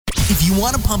If you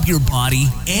want to pump your body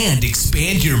and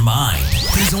expand your mind,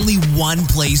 there's only one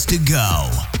place to go.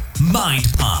 Mind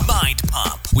Pump. Mind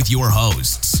Pump with your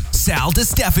hosts, Sal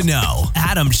DiStefano,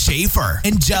 Adam Schafer,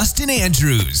 and Justin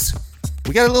Andrews.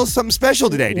 We got a little something special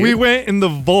today, dude. We went in the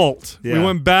vault. Yeah. We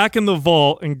went back in the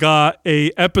vault and got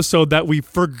a episode that we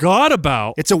forgot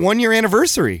about. It's a 1-year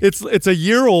anniversary. It's a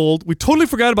year old. We totally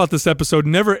forgot about this episode,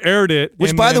 never aired it.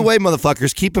 Which, by the way,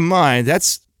 motherfuckers, keep in mind,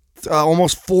 that's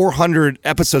almost 400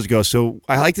 episodes ago. So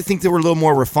I like to think that we're a little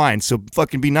more refined. So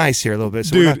fucking be nice here a little bit.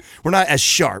 So dude, we're not as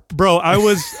sharp. Bro, I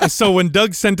was so when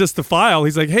Doug sent us the file,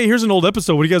 he's like, "Hey, here's an old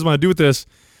episode. What do you guys want to do with this?"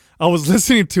 I was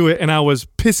listening to it and I was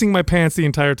pissing my pants the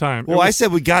entire time. Well, I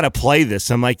said we got to play this.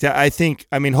 I'm like,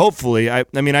 hopefully, I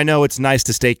know it's nice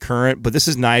to stay current, but this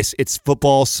is nice. It's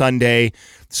football Sunday.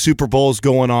 Super Bowl's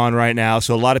going on right now,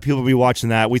 so a lot of people will be watching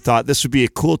that. We thought this would be a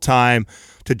cool time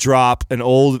to drop an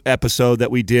old episode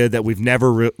that we did that we've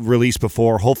never released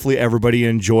before. Hopefully everybody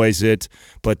enjoys it.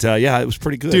 But yeah, it was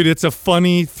pretty good. Dude, it's a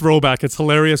funny throwback. It's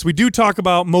hilarious. We do talk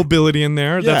about mobility in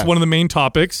there. That's one of the main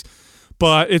topics.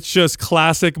 But it's just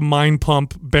classic Mind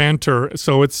Pump banter.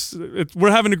 So we're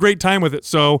having a great time with it.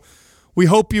 So we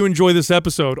hope you enjoy this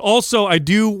episode. Also, I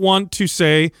do want to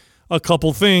say a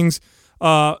couple things.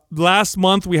 Last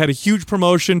month, we had a huge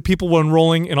promotion. People were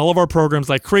enrolling in all of our programs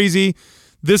like crazy.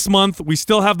 This month, we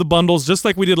still have the bundles, just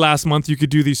like we did last month. You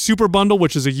could do the Super Bundle,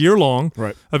 which is a year long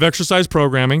of exercise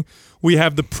programming. We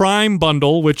have the Prime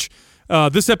Bundle, which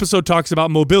this episode talks about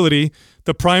mobility.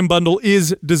 The Prime Bundle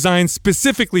is designed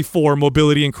specifically for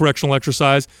mobility and correctional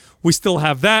exercise. We still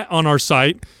have that on our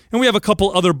site. And we have a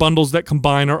couple other bundles that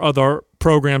combine our other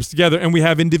programs together. And we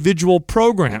have individual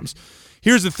programs.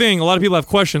 Here's the thing. A lot of people have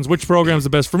questions. Which program is the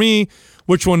best for me?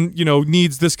 Which one,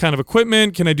 needs this kind of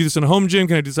equipment? Can I do this in a home gym?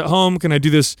 Can I do this at home? Can I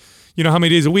do this, how many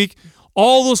days a week?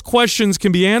 All those questions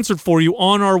can be answered for you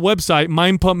on our website,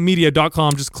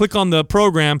 mindpumpmedia.com. Just click on the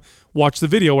program, watch the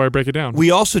video where I break it down.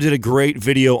 We also did a great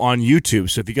video on YouTube.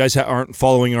 So if you guys aren't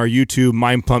following our YouTube,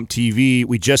 Mind Pump TV,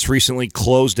 we just recently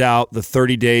closed out the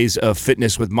 30 days of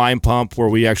fitness with Mind Pump, where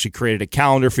we actually created a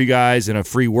calendar for you guys and a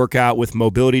free workout with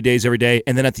mobility days every day.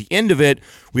 And then at the end of it,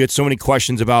 we had so many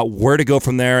questions about where to go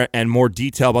from there and more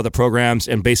detail about the programs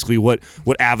and basically what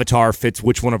avatar fits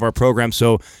which one of our programs.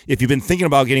 So if you've been thinking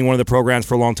about getting one of the programs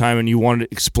for a long time and you wanted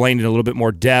to explain it in a little bit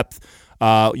more depth,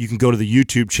 you can go to the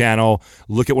YouTube channel,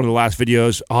 look at one of the last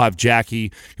videos. I'll have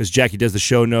Jackie, because Jackie does the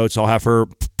show notes. I'll have her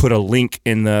put a link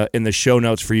in the show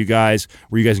notes for you guys,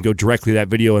 where you guys can go directly to that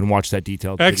video and watch that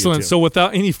detailed video. Excellent. So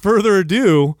without any further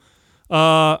ado,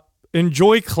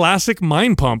 enjoy classic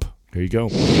Mind Pump. There you go.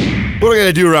 What are we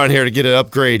gonna do around here to get an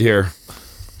upgrade here?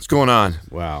 What's going on?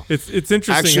 Wow. It's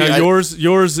interesting how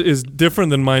yours is different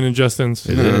than mine and Justin's.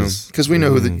 It is, because we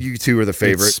know who you two are the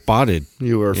favorite. It's spotted.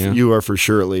 You are for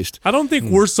sure, at least. I don't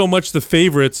think we're so much the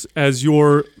favorites as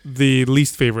you're the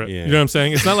least favorite. Yeah. You know what I'm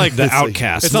saying? It's not like the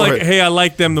outcast. It's not like, hey, I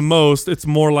like them the most. It's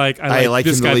more like I like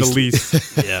this guy the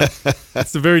least. Yeah.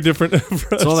 It's a very different.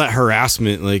 It's all that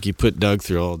harassment like you put Doug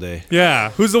through all day. Yeah.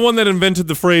 Who's the one that invented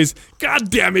the phrase, "God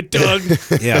damn it, Doug"?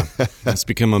 Yeah. It's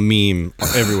become a meme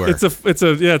everywhere. It's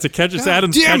a catch. It's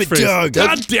Adam's damn catchphrase. It, Doug.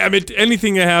 God damn it.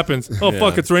 Anything that happens. Oh,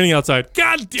 fuck, it's raining outside.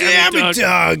 God damn it,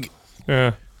 Doug.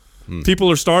 Yeah. People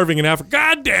are starving in Africa.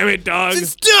 God damn it, Doug.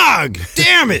 It's Doug.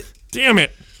 Damn it. Damn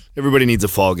it. Everybody needs a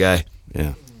fall guy.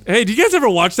 Yeah. Hey, do you guys ever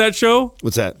watch that show?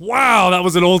 What's that? Wow, that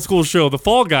was an old school show. The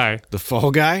Fall Guy. The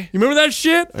Fall Guy? You remember that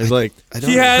shit? I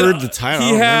heard the title. I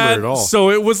don't remember it at all.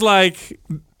 So it was like,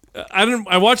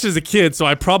 I watched it as a kid, so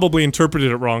I probably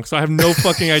interpreted it wrong. So I have no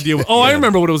fucking idea. I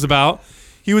remember what it was about.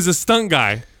 He was a stunt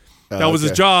guy. That was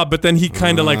his job, but then he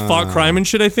kind of fought crime and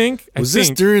shit, I think. Was this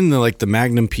during the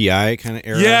Magnum PI kind of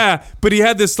era? Yeah, but he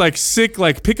had this sick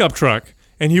pickup truck.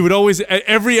 And he would always, at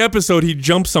every episode, he'd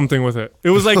jump something with it. It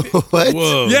was like... What?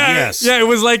 Whoa, yeah, yes. Yeah, it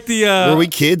was like the... Were we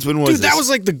kids? When was Dude, this? that was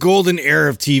like the golden era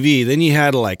of TV. Then you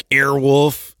had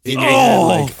Airwolf. And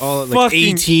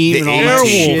A-Team and all that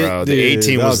shit. Bro, the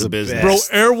A-Team was the business. Bro,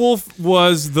 Airwolf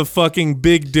was the fucking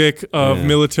big dick of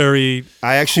military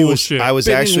shit. I was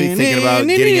actually thinking about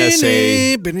getting us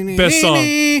a... Best song.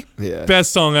 Yeah.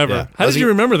 Best song ever. Yeah. How did you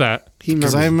remember that?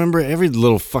 Because I remember every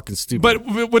little fucking stupid.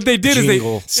 But what they did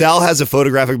jingle. is Sal has a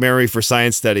photographic memory for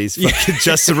science studies. Fucking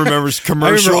Justin remembers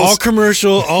commercials. I remember all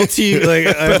commercial, all TV.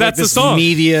 But that's the song.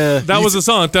 Media. That was the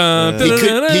song.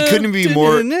 He couldn't be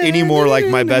any more like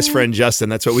my best friend Justin.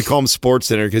 That's what we call him, Sports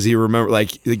Center, because he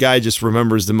the guy just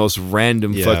remembers the most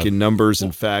random fucking numbers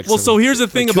and facts. Well, so here's the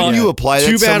thing about you apply that.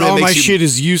 Too to bad all my you, shit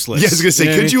is useless. Yeah, I was gonna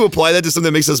say, could you apply that to something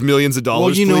that makes us millions of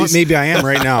dollars? Well, you know what? please? Maybe I am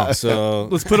right now. So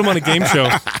let's put him on a game show.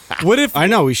 What if I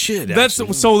know we should. That's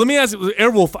actually. so. Let me ask you,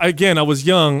 Airwolf. Again, I was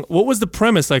young. What was the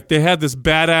premise? Like they had this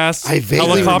badass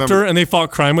helicopter and they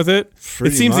fought crime with it.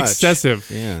 Pretty it seems much. excessive.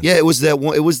 Yeah, it was that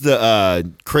one. It was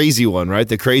the crazy one, right?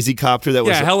 The crazy copter that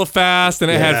was hella fast,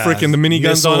 and it had freaking the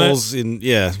miniguns on it.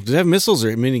 Did it have missiles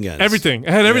or miniguns? Everything. It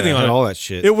had everything on it. All that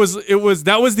shit. It was.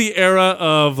 That was the era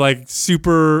of like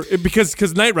super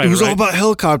because Knight Rider. It was right? all about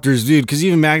helicopters, dude. Because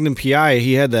even Magnum PI,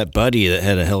 he had that buddy that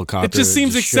had a helicopter. It just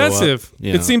seems excessive.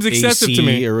 It seems excessive to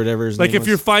me. Or whatever. Like if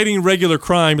you're fighting regular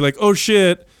crime, you're like, oh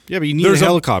shit. Yeah, but you need a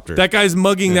helicopter. That guy's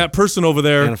mugging that person over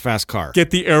there. And a fast car.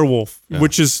 Get the Airwolf,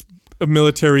 which is a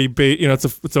military base. You know,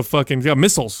 it's a fucking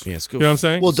missiles. Yeah, it's cool. You know what I'm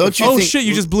saying? Well, don't you Oh think- shit!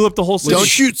 You just blew up the whole city. Let's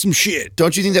shoot some shit.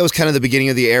 Don't you think that was kind of the beginning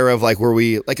of the era of like where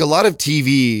we like a lot of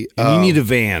TV? You need a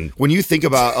van. When you think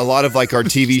about a lot of like our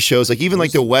TV shows, like even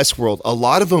like the Westworld, a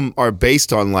lot of them are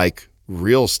based on like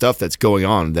real stuff that's going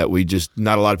on that we just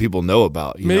not a lot of people know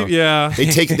about. You know? Yeah. They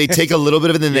take a little bit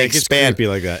of it and then they it gets expand. creepy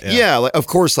like that. Yeah, like, of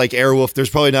course, like Airwolf. There's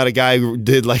probably not a guy who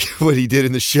did like what he did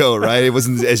in the show, right? It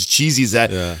wasn't as cheesy as that.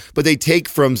 Yeah. But they take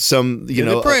from some, you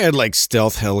know, they probably had like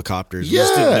stealth helicopters. We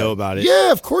just didn't know about it.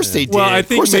 Yeah, of course they did. Well, I of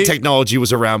think course that technology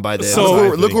was around by then.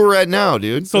 So- look where we're at now,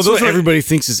 dude. So That's those what are everybody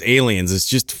thinks is aliens. It's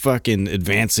just fucking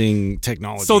advancing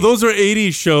technology. So those are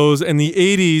 80s shows, and the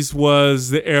 80s was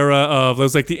the era of, it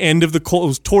was like the end of the Cold, it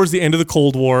was towards the end of the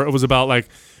Cold War. It was about like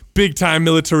big time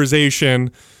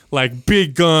militarization, like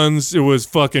big guns. It was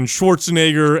fucking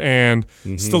Schwarzenegger and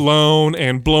Stallone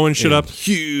and blowing shit up.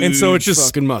 huge And so it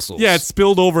just fucking muscles. Yeah, it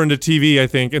spilled over into TV, I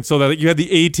think. And so that you had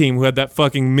the A-Team who had that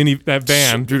fucking that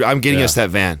van. Dude, I'm getting us that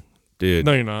van. dude.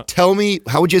 No, you're not. Tell me,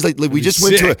 how would you guys like? We just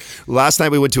went to last night.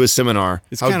 We went to a seminar.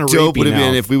 It's how kinda dope would it rapey have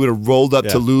been now. if we would have rolled up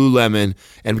to Lululemon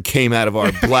and came out of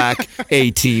our black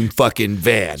A-Team fucking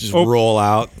van? Just roll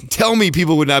out. Tell me,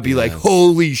 people would not be like,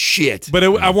 "Holy shit!" But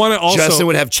I want to also. Justin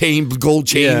would have gold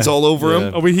chains all over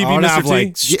him. Oh, would he be I would Mr. have T?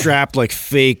 like strapped like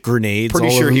fake grenades. Pretty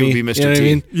all sure over he would me. be Mr. You know what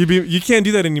T. I mean? You can't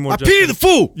do that anymore. I Justin. pity the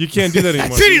fool. You can't do that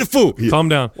anymore. Pity the fool. Calm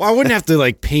down. Well, I wouldn't have to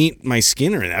like paint my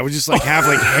skin or anything. I would just like have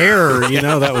like hair. You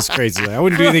know, that was crazy. Like, I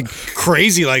wouldn't do anything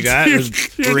crazy like that. It was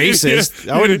racist.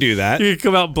 I wouldn't do that. You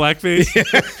come out blackface.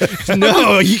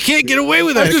 No, you can't get away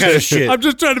with that kind of shit. I'm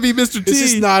just trying to be Mr. T. This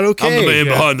is not okay. I'm the man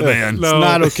behind the man. No. It's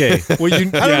not okay. Well,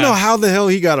 I don't know how the hell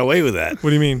he got away with that. What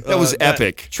do you mean? That was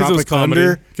epic. Because it was Tropic comedy.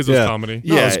 Thunder? Because it was Yeah. comedy.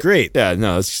 No, it was great. Yeah,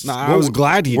 no, it's. No, I was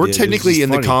glad he We're did. It was technically just in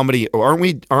the funny. comedy, aren't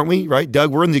we? Right,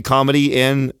 Doug? We're in the comedy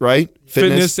and right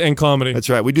Fitness and comedy. That's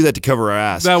right. We do that to cover our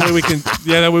ass. That way we can.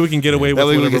 Yeah, that way we can get away with. That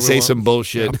way we whatever can say want. some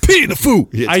bullshit. Pity the fool.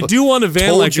 Yeah, I do want a van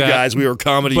told like you that. guys we were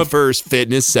comedy But- first,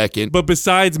 fitness second. But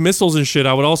besides missiles and shit,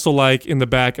 I would also like in the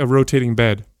back a rotating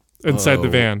bed inside the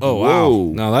van. Oh wow!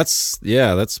 Whoa. No, that's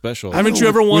special. Haven't you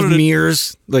ever wanted with to?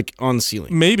 mirrors like on the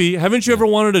ceiling? Maybe. Haven't you ever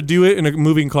wanted to do it in a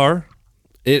moving car?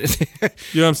 It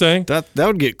You know what I'm saying? that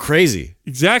would get crazy.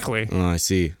 Exactly. Oh, I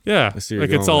see. Yeah. I see where Like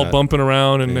you're it's going all with that. bumping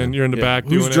around and then you're in the back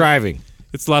Who's doing driving? it.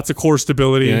 It's lots of core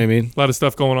stability. You know what I mean? A lot of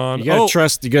stuff going on. You gotta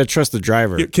trust. You gotta trust the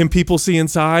driver. Can people see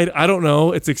inside? I don't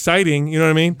know. It's exciting. You know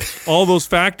what I mean? All those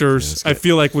factors, I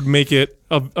feel like, would make it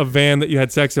a van that you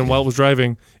had sex in while it was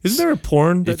driving. Isn't there a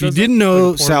porn? That If you does didn't that? know,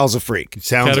 Like a porn Sal's a freak.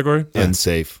 Sounds category?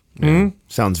 unsafe.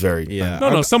 Sounds very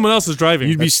No, someone else is driving.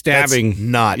 You'd be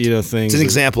stabbing. not things. It's an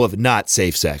example of not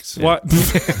safe sex. What?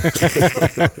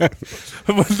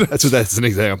 That's an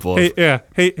example. Hey, yeah.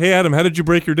 Hey, Adam. How did you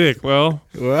break your dick? Well,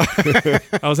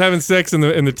 I was having sex in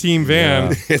the team van.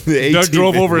 The Doug 18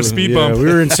 drove over a speed Yeah, bump, we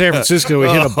were in San Francisco. We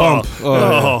hit a bump.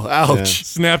 Oh, ouch.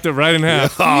 snapped it right in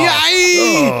half.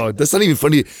 Oh, that's not even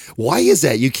funny. Why is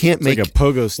that? You can't make like a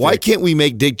pogo stick. Why can't we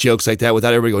make dick jokes like that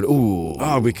without everybody going, ooh?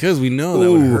 Oh, because we know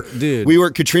that would hurt, dude.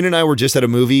 Katrina and I were just at a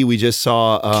movie. We just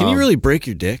saw. Can you really break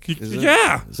your dick?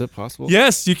 Yeah. Is that possible?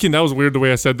 Yes, you can. That was weird the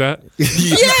way I said that.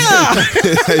 He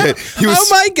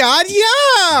was my God!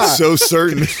 Yeah. so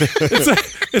certain.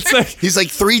 It's like He's like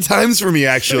 3 times for me,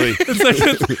 actually.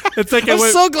 it's like I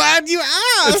went. glad you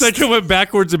asked. It's like I went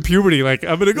backwards in puberty. Like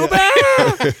I'm gonna go back.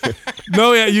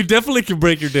 No, yeah, you definitely can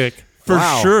break your dick for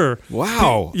sure.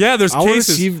 Wow. Yeah, there's I want to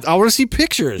cases. see. I want to see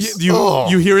pictures.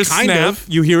 You hear a kind snap. of.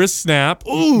 You hear a snap.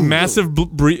 Massive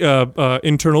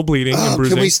internal bleeding and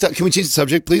bruising. Can we change the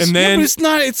subject, please? And Yeah, then but it's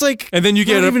not. It's like. and then you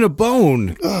get not even a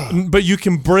bone. but you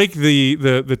can break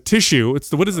the tissue.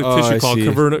 It's what is the tissue I called?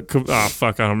 see.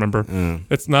 Fuck, I don't remember.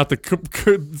 It's not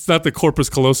the corpus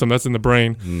callosum. That's in the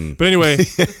brain. But anyway,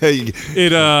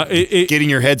 it Getting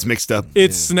your heads mixed up.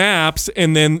 it snaps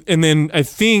and then I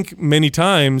think many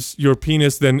times your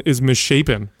penis then is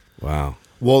misshapen. Wow.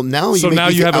 Well, now So you make now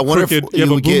me you think- have a I wonder crooked- if you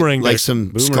have a would get boomerang like dick. some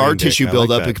Boomerang scar dick, tissue I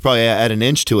buildup. like We could probably add an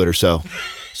inch to it or so.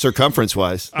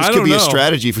 circumference-wise? This I could don't be a know.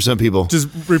 strategy for some people. Just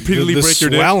repeatedly The break your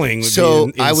dick. swelling would So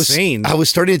be insane. I was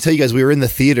starting to tell you guys we were in the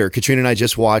theater. Katrina and I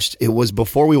just watched. It was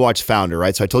before we watched Founder,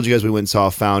 right? So I told you guys we went and saw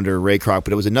Founder, Ray Kroc,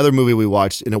 but it was another movie we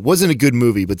watched, and it wasn't a good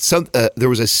movie. But there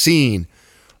was a scene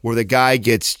where the guy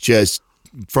gets just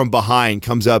from behind,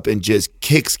 comes up and just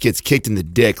gets kicked in the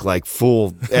dick, like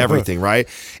full everything, right?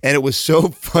 And it was so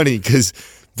funny because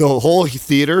the whole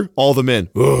theater, all the men,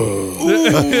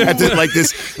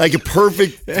 like a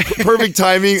perfect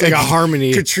timing. It's like a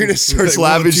harmony. Katrina starts Like,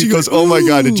 laughing. one, She two, goes, three, "Oh my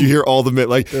god, did you ooh." hear all the men?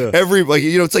 Like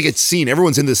it's like a scene.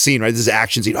 Everyone's in the scene, right? This is an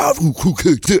action scene.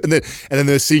 And then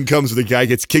the scene comes where the guy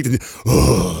gets kicked. And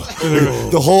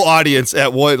the whole audience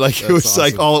at one, like it was awesome.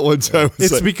 like all at one time.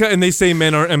 It's because, and they say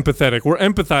men are empathetic. We're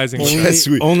empathizing. Yes,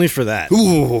 Only for that.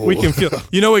 We can feel.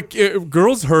 You know,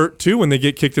 girls hurt too when they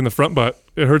get kicked in the front butt.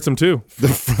 It hurts them too. The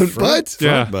front butt?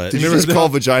 Yeah. butt. Did You you never just heard call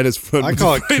vaginas front I butt?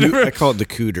 call it never- I call it the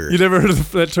cooter. You never heard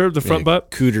of that term, the front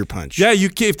butt? Cooter punch. Yeah,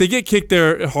 if they get kicked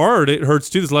there hard, it hurts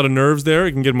too. There's a lot of nerves there.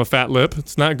 It can get them a fat lip.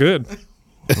 It's not good.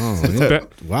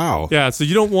 Wow. Yeah, so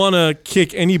you don't want to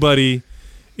kick anybody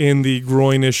in the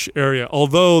groinish area.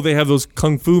 Although they have those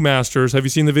kung fu masters. Have you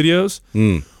seen the videos?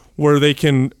 Where they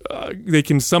can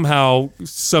somehow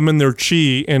summon their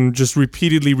chi and just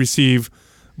repeatedly receive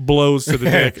blows to the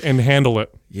dick and handle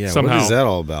it. Yeah. somehow. What is that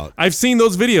all about? I've seen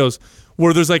those videos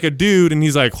where there's like a dude and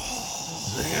he's like,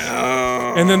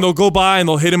 and then they'll go by and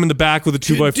they'll hit him in the back with a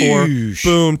 2x4. Douche.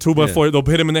 Boom, 2x4. They'll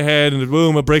hit him in the head and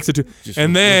boom, it breaks it.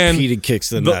 And then repeated kicks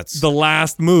to the nuts. the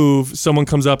last move, someone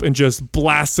comes up and just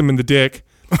blasts him in the dick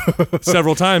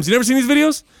several times. You never seen these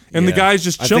videos? And the guy's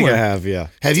just chilling. I think I have. Yeah.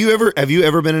 Have you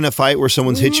ever been in a fight where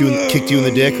someone's hit you and kicked you in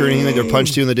the dick or anything, or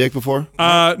punched you in the dick before?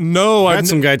 No, I I've had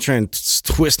some guy try and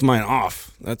twist mine off.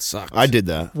 That sucked. I did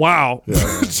that. Wow.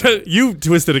 You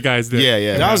twisted a guy's dick.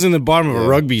 Yeah. I was in the bottom of a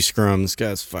rugby scrum. This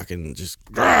guy's fucking just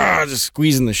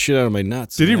squeezing the shit out of my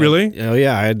nuts. Did he really? Oh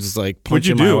yeah, I had just like What'd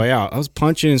you punching my do? way out. I was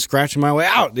punching and scratching my way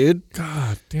out, dude.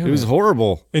 God damn It was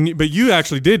horrible. But you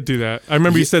actually did do that. I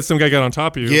remember you said some guy got on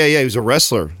top of you. Yeah, he was a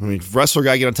wrestler. I mean, wrestler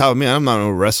guy get on top of me. I'm not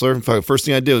a wrestler. In fact, first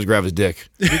thing I did was grab his dick.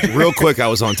 Real quick, I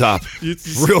was on top.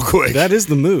 Real quick. That is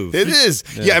the move. It is.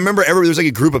 Yeah, I remember there's like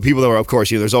a group of people that were, of course,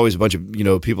 there's always a bunch of,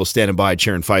 people standing by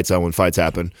cheering fights on when fights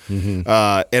happen. And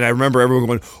I remember everyone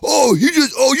going,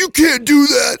 you can't do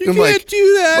that. You can't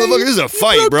do that. Motherfucker, this is a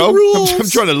fight, broke bro. the rules. I'm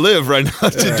trying to live right now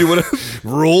to do whatever.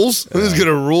 Rules? I'm just going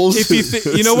to rules. If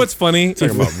you know what's funny?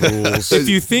 Talking about rules. If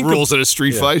you think rules in a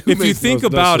street fight. if you think no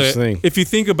about such it, thing.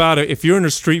 if you're in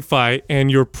a street fight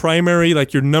and your primary,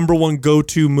 like your number one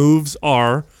go-to moves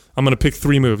are, I'm going to pick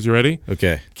 3 moves. You ready?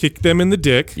 Okay. Kick them in the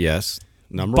dick. Yes.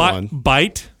 Number one.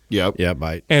 Bite Yep. Yeah,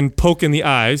 bite. and poke in the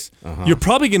eyes. You're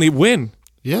probably going to win.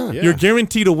 Yeah. You're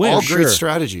guaranteed to win. All great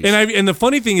strategies. And the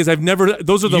funny thing is, I've never.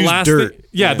 Those are the Use last. dirt.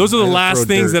 Those are the I last throw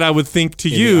things dirt that I would think to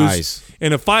in the use eyes.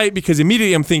 in a fight because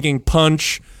immediately I'm thinking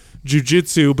punch,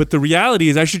 jujitsu. But the reality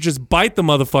is, I should just bite the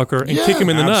motherfucker and kick him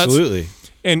in the nuts. Absolutely.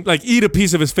 And like eat a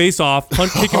piece of his face off,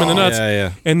 kick him in the nuts,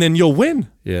 Yeah. and then you'll win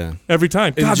Yeah. every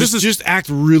time. And God, just, this is. just act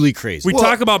really crazy. We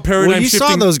talk about paradigm you shifting.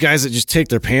 saw those guys that just take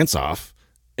their pants off,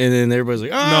 and then everybody's like,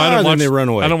 No, I don't and watch. then they run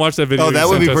away. I don't watch that video. Oh, that you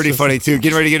would be sent us. pretty funny, too.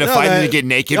 Getting ready to get in a fight and then get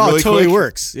naked Oh, really it totally quick.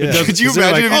 works. Yeah. Could you 'Cause they're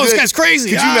imagine? like, if you this did- guy's crazy.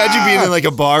 Could you imagine being in like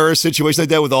a bar or a situation like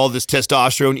that with all this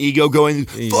testosterone, ego going,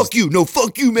 fuck you, no,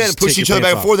 fuck you, man, and push take each your other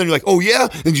back and pants forth, and you're like, oh yeah,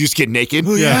 and you just get naked.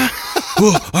 Yeah.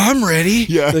 Well, I'm ready.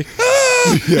 Yeah.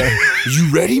 Yeah.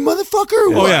 You ready, motherfucker?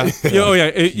 Oh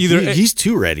yeah. Either He's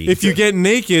too ready. if you get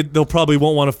naked, they'll probably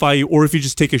won't want to fight you, or if you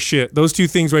just take a shit. Those 2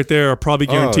 things right there are probably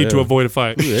guaranteed to yeah. avoid a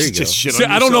fight. there you go. Just shit See,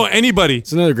 on I don't know yourself. anybody.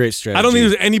 It's another great strategy. I don't think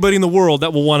there's anybody in the world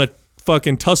that will want to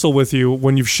fucking tussle with you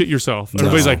when you've shit yourself.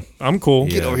 Everybody's like, I'm cool.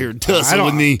 Get over here and tussle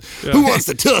with me. Who wants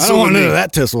to I tussle don't want with none me? of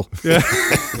that tussle.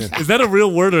 Is that a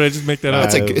real word, or did I just make that up?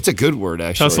 It's a good word,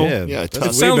 actually. Tussle? Yeah, that's tussle.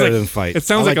 way sounds better like- than fight. it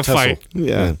sounds I like a tussle. fight.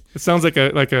 Yeah. It sounds like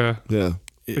a Yeah.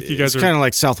 like you guys It's are kind of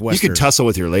like You Southwestern. could tussle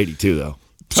with your lady, too, though.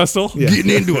 tussle. Getting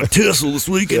into a tussle this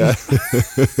weekend.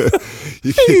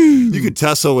 You could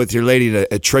tussle with your lady in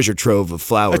a treasure trove of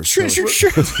flowers. Treasure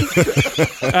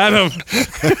Adam,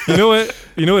 you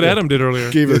know what Adam did earlier?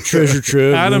 Gave her a treasure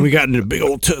trove, Adam- and we got into a big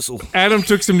old tussle. Adam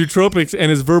took some nootropics and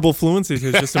his verbal fluency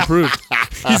has just improved.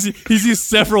 he's used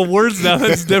several words now.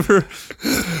 That's never.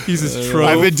 He's his I've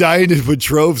trove. been dying to put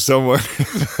trove somewhere.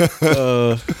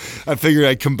 I figured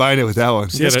I'd combine it with that one.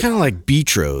 See, that's kind of like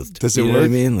betrothed. Does it you know what I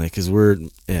work? mean? Like, because we're,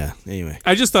 anyway.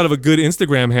 I just thought of a good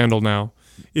Instagram handle now.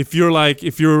 if you're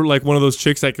like one of those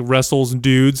chicks that wrestles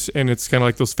dudes, and it's kind of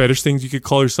like those fetish things, you could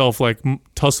call yourself like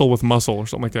tussle with muscle or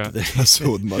something like that.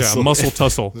 Tussle with muscle. Yeah, muscle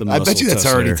tussle. I bet you that's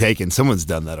already taken. Someone's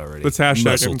done that already. Let's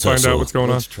hashtag it and find out what's going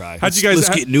on. Let's try. How'd you guys? Let's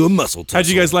get into a muscle tussle. How'd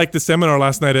you guys like the seminar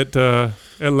last night at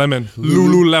Lemon?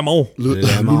 Lululemon.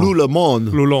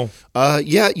 Lululemon.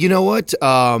 Yeah, you know what?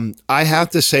 I have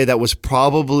to say that was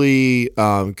probably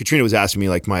Katrina was asking me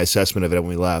like my assessment of it when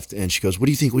we left, and she goes, "What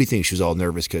do you think? What do you think?" She was all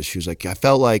nervous because she was like, "I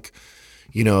felt like,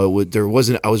 you know, there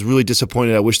wasn't. I was really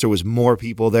disappointed. I wish there was more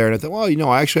people there." And I thought, well, you know,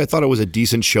 I thought it was a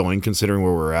decent showing considering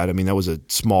where we're at. I mean, that was a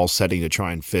small setting to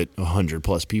try and fit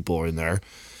 100+ people in there.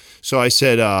 So I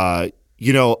said,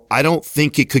 you know, I don't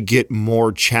think it could get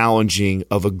more challenging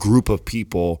of a group of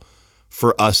people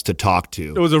for us to talk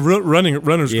to. It was a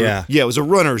runners group. Yeah, it was a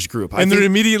runners group. And they're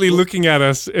immediately looking at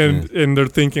us and they're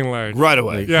thinking like right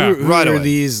away. Yeah. Who right are away.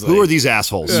 these? Who are these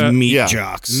assholes? Meat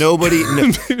jocks. Nobody,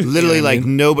 literally like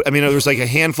nobody. I mean, there's like a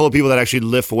handful of people that actually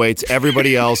lift weights.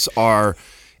 Everybody else are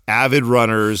avid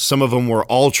runners. Some of them were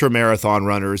ultra marathon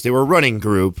runners. They were a running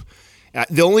group.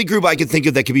 The only group I could think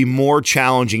of that could be more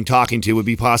challenging talking to would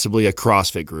be possibly a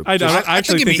CrossFit group. I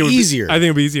actually think it'd be it would easier. I think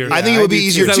it would be easier. I think it would be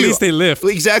easier too. At least they lift.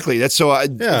 Exactly. That's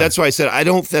That's why I said I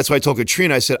don't. That's why I told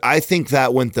Katrina. I said I think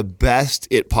that went the best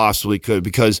it possibly could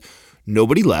because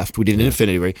nobody left. We did an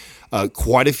Infinity Ray.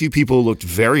 Quite a few people looked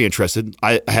very interested.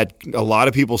 I had a lot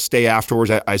of people stay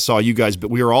afterwards. I saw you guys, but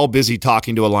we were all busy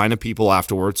talking to a line of people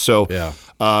afterwards. So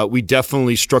we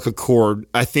definitely struck a chord.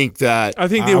 I think they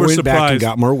were went surprised. back and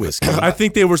got more whiskey. I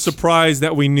think they were surprised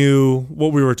that we knew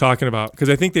what we were talking about because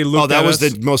I think they looked. Oh, that at was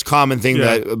us. the most common thing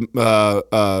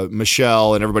that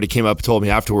Michelle and everybody came up and told me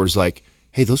afterwards. Like,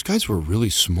 hey, those guys were really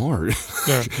smart.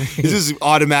 Yeah. This is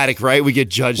automatic, right? We get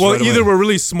judged. Well, right either away. we're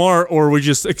really smart or we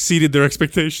just exceeded their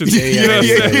expectations. Yeah, You know what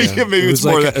I'm saying? Maybe It was it's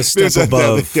more like that- a step maybe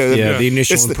above. that- The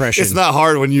initial It's impression. It's not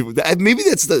hard when you. Maybe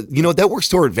that's that works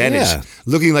to our advantage. Yeah.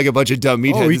 Looking like a bunch of dumb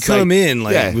meatheads. we It's come like, in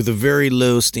like with a very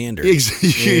low standard.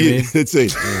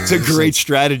 It's a great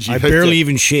strategy. I barely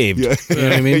even shaved. You know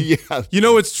what I mean? Yeah. You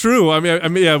know, it's true. I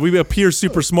mean, yeah, we appear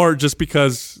super smart just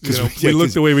because we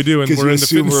look the way we do, and 'cause we're you in the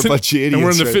assume fitness we're a bunch of and we're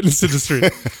in idiots, the right? fitness industry.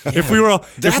 If we were all,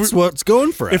 That's what's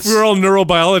going for us. if we were all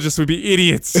neurobiologists, we'd be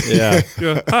idiots. Yeah.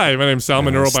 Yeah. Hi, my name's Sal. I'm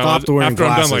a neurobiologist. Stopped wearing After I'm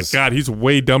done, like, glasses. God, he's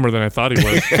way dumber than I thought he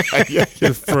was.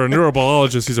 For a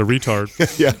neurobiologist, he's a retard.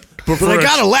 Yeah. But But I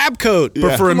got a lab coat.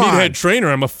 But for a Come on. meathead trainer,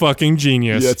 I'm a fucking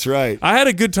genius. That's right. I had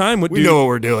a good time with. We dude, know what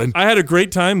we're doing. I had a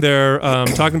great time there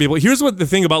talking to people. Here's what the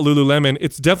thing about Lululemon.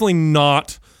 It's definitely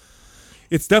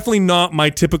not my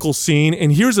typical scene.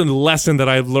 And here's a lesson that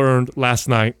I learned last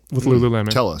night with Lululemon.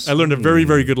 Tell us. I learned a very,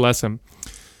 very good lesson.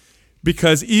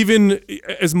 Because even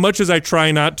as much as I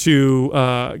try not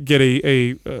to get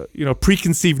a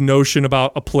preconceived notion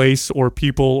about a place or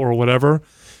people or whatever,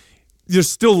 there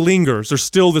still lingers. There's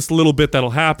still this little bit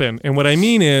that'll happen. And what I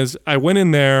mean is I went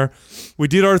in there, we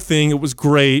did our thing, it was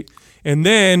great. And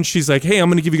then she's like, hey, I'm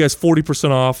going to give you guys 40%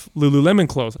 off Lululemon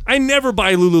clothes. I never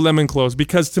buy Lululemon clothes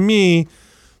because to me,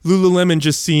 Lululemon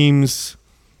just seems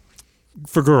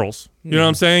for girls. You know what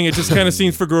I'm saying? It just kind of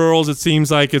seems for girls. It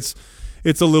seems like it's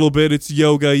a little bit, it's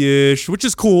yoga-ish, which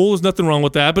is cool. There's nothing wrong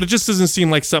with that. But it just doesn't seem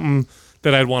like something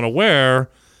that I'd want to wear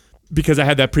because I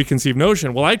had that preconceived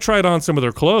notion. Well, I tried on some of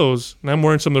their clothes, and I'm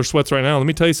wearing some of their sweats right now. Let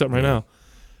me tell you something right now.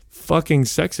 Fucking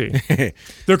sexy.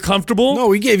 They're comfortable. No,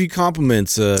 we gave you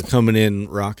compliments coming in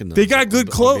rocking them. They got good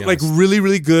clothes, like really,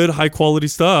 really good, high quality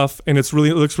stuff, and it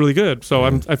looks really good. So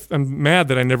I'm mad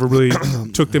that I never really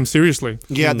took them seriously.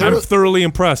 Yeah, I'm thoroughly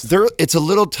impressed. It's a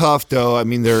little tough though. I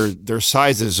mean, their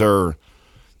sizes are.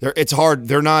 It's hard.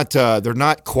 They're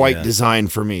not quite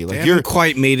designed for me. Like They haven't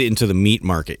quite made it into the meat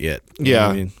market yet. You know yeah.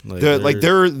 what I mean?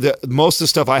 They're most of the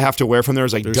stuff I have to wear from there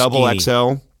is like double skinny.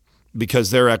 XL.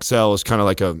 Because their XL is kind of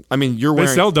like you're They wearing.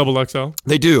 sell double XL.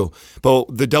 They do, but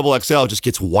the double XL just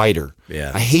gets wider.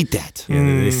 Yeah. I hate that. Yeah,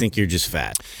 they think you're just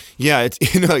fat. Yeah, it's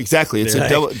exactly. It's a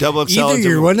double XL. Either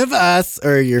you're one of us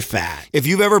or you're fat. If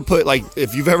you've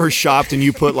ever shopped and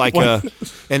you put like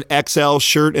an XL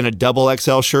shirt and a double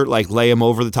XL shirt, like lay them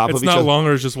over the top It's of each not other.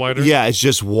 longer, it's just wider. Yeah, it's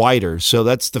just wider. So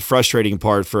that's the frustrating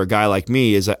part for a guy like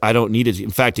me is I don't need it. In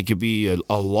fact, it could be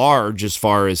a large as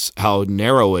far as how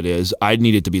narrow it is. I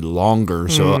need it to be longer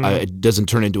so it doesn't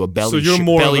turn into a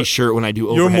belly shirt when I do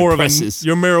overhead presses.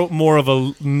 You're more of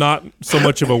a not so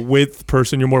much of a width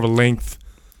person. You're more of a length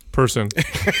person.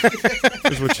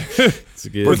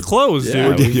 With clothes,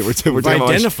 Yeah, dude. We're talking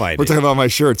identified we're talking about my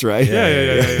shirts, right?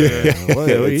 Yeah. What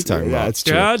are you talking Yeah, about? that's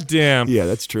true. God damn. Yeah,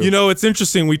 that's true. You know, it's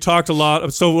interesting. We talked a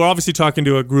lot. So we're obviously talking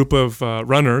to a group of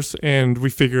runners, and we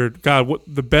figured, God, what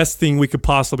the best thing we could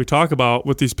possibly talk about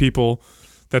with these people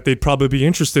that they'd probably be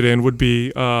interested in would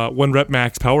be 1 rep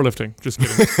max powerlifting. Just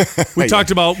kidding. We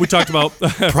talked about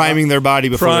priming their body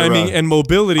before priming and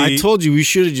mobility. I told you we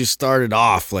should have just started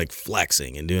off like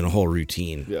flexing and doing a whole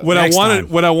routine. Yeah. What I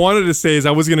wanted to say is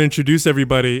I was going to introduce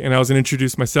everybody, and I was going to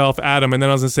introduce myself, Adam, and then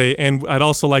I was going to say, and I'd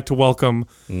also like to welcome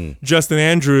Justin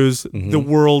Andrews, the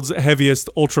world's heaviest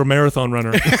ultra marathon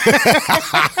runner.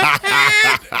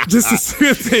 Just to see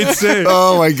what they'd say.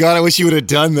 Oh my God! I wish you would have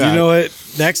done that. You know what?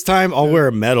 Next time I'll wear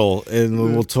a medal and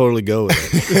we'll totally go with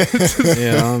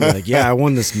it. I'm like, yeah, I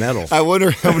won this medal. I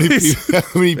wonder how many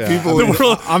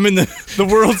people. I'm in the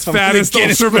world's fattest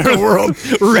ultra marathon world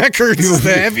record.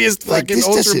 The heaviest fucking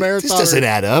ultra marathon. This doesn't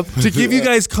add up. To give you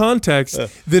guys context,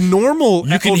 the normal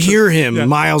you can hear him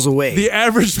miles away. The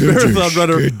average marathon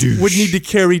runner would need to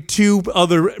carry 2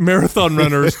 other marathon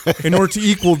runners in order to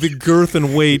equal the girth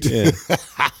and weight. Yeah.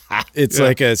 It's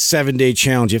like a 7-day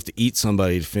challenge. You have to eat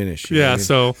somebody to finish. Yeah.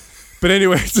 So, but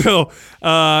anyway,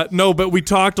 no, but we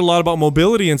talked a lot about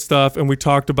mobility and stuff, and we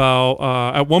talked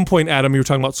about at one point, Adam, you were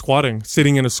talking about squatting,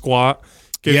 sitting in a squat,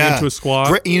 getting into a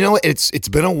squat. You know, it's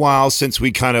been a while since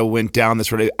we kind of went down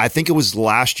this road. I think it was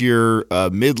last year,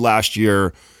 mid last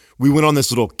year, we went on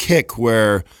this little kick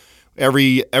where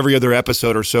every other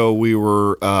episode or so we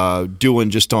were doing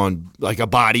just on like a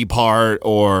body part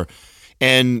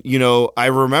and, you know, I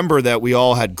remember that we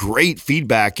all had great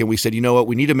feedback and we said, you know what,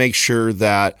 we need to make sure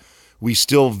that we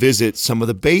still visit some of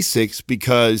the basics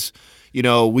because, you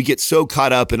know, we get so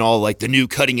caught up in all like the new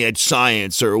cutting edge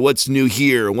science or what's new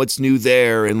here and what's new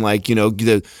there and like, you know,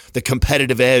 the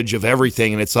competitive edge of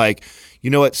everything. And it's like, you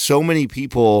know what, so many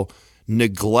people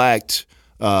neglect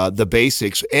the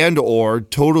basics and or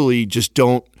totally just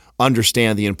don't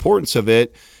understand the importance of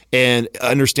it. And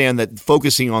understand that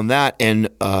focusing on that and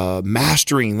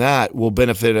mastering that will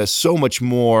benefit us so much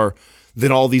more than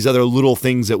all these other little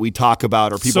things that we talk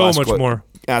about or people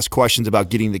ask questions about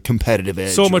getting the competitive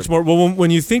edge. So much more. Well,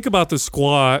 when you think about the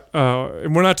squat,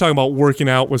 and we're not talking about working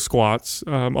out with squats,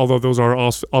 although those are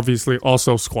also obviously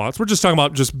also squats. We're just talking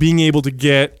about just being able to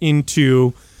get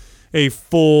into a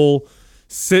full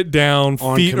sit down,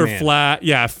 feet are flat.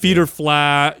 Yeah, feet are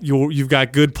flat. You've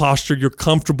got good posture. You're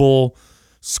comfortable.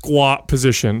 Squat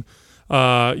position.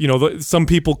 Some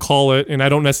people call it, and I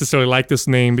don't necessarily like this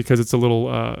name because it's a little,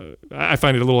 I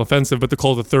find it a little offensive, but they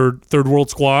call it the third world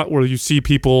squat, where you see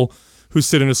people who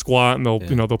sit in a squat and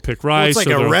they'll pick rice. Well, it's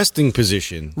like a resting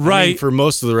position, right? I mean, for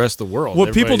most of the rest of the world.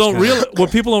 What people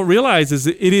don't realize is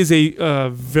that it is a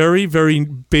very, very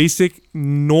basic,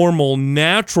 normal,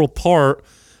 natural part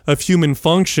of human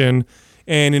function.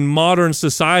 And in modern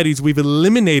societies, we've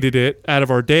eliminated it out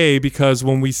of our day because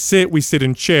when we sit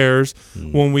in chairs.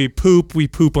 When we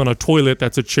poop on a toilet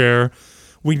that's a chair.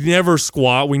 We never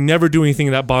squat. We never do anything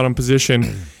in that bottom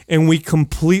position. And we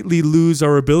completely lose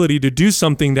our ability to do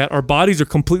something that our bodies are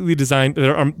completely designed,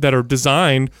 that are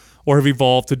designed or have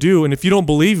evolved to do. And if you don't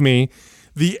believe me,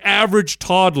 the average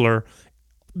toddler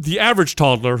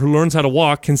who learns how to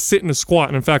walk can sit in a squat.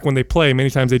 And in fact, when they play,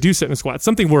 many times they do sit in a squat. It's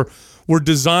something we're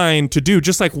designed to do,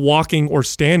 just like walking or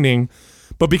standing.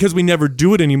 But because we never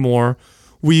do it anymore,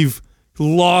 we've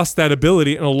lost that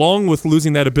ability. And along with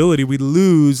losing that ability, we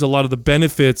lose a lot of the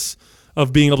benefits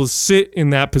of being able to sit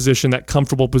in that position, that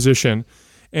comfortable position.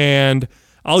 And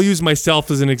I'll use myself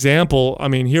as an example. I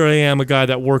mean, here I am, a guy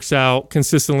that works out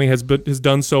consistently, has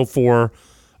done so for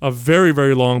a very,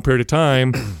 very long period of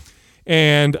time.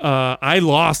 And I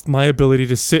lost my ability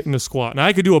to sit in a squat. And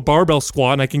I could do a barbell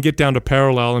squat, and I can get down to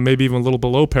parallel and maybe even a little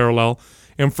below parallel.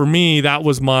 And for me, that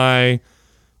was my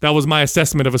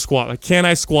assessment of a squat. Like, can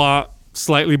I squat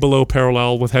slightly below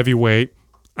parallel with heavy weight?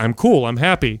 I'm cool. I'm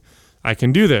happy. I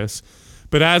can do this.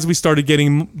 But as we started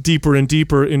getting deeper and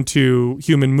deeper into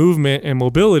human movement and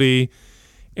mobility,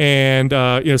 and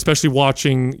especially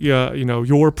watching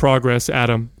your progress,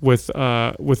 Adam, with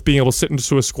being able to sit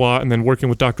into a squat and then working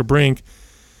with Dr. Brink,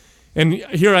 and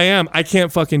here I am, I can't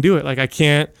fucking do it. Like, I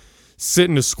can't sit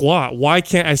in a squat. Why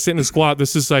can't I sit in a squat?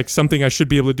 This is like something I should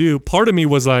be able to do. Part of me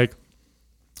was like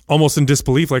almost in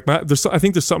disbelief. Like, I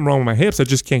think there's something wrong with my hips. I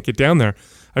just can't get down there.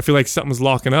 I feel like something's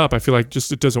locking up. I feel like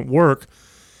just it doesn't work.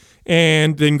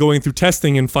 And then going through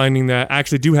testing and finding that I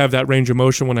actually do have that range of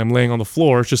motion when I'm laying on the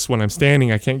floor. It's just when I'm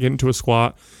standing, I can't get into a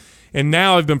squat. And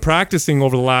now I've been practicing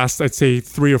over the last, I'd say,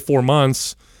 3 or 4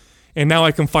 months. And now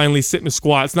I can finally sit in a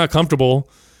squat. It's not comfortable,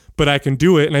 but I can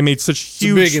do it. And I made such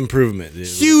big improvement.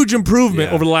 Huge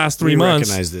improvement over the last 3 months.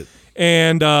 Recognized it.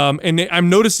 And I'm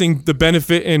noticing the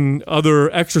benefit in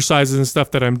other exercises and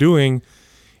stuff that I'm doing.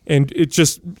 And it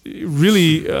just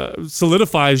really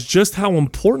solidifies just how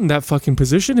important that fucking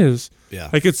position is. Yeah.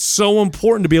 Like, it's so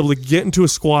important to be able to get into a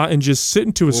squat and just sit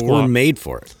into a squat. We're made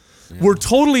for it. We're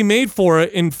totally made for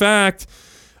it. In fact,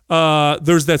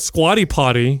 there's that Squatty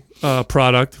Potty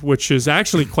product, which is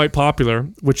actually quite popular,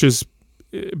 which is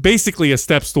basically a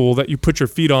step stool that you put your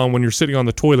feet on when you're sitting on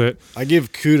the toilet. I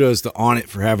give kudos to Onnit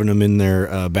for having them in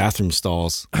their bathroom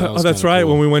stalls. Oh, that's right.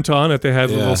 Cool. When we went to Onnit, they had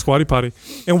a little Squatty Potty.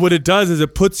 And what it does is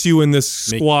it puts you in this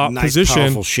squat nice,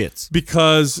 position powerful shits.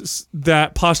 Because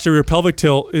that posterior pelvic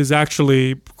tilt is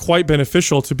actually quite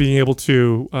beneficial to being able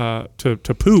to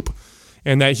poop.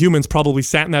 And that humans probably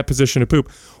sat in that position to poop.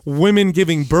 Women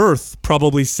giving birth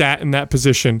probably sat in that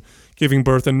position giving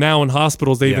birth, and now in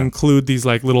hospitals they include these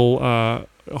like little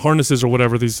harnesses or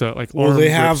whatever, these like well, they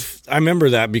have. I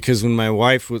remember that because when my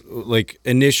wife was like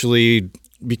initially,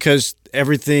 because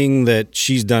everything that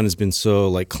she's done has been so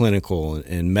like clinical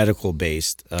and medical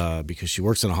based, because she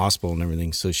works in a hospital and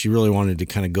everything, so she really wanted to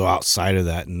kind of go outside of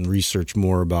that and research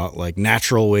more about like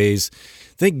natural ways.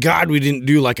 Thank God we didn't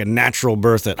do like a natural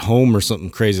birth at home or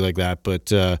something crazy like that,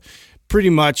 but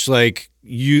pretty much like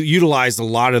you utilized a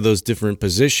lot of those different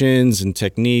positions and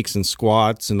techniques and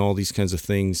squats and all these kinds of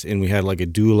things. And we had like a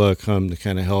doula come to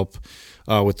kind of help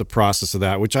with the process of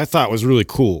that, which I thought was really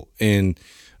cool. And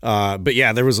but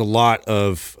yeah, there was a lot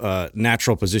of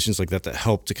natural positions like that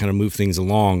helped to kind of move things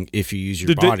along if you use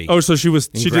your body. So she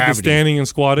did the standing and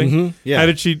squatting. Mm-hmm, yeah. How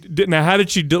did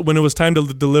she when it was time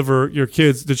to deliver your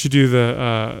kids? Did she do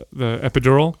the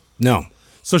epidural? No.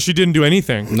 So she didn't do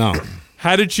anything. No.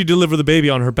 How did she deliver the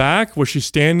baby? On her back? Was she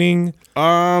standing?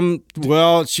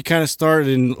 Well, she kind of started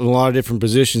in a lot of different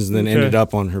positions and then ended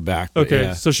up on her back. Okay,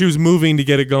 yeah. So she was moving to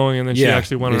get it going, and then she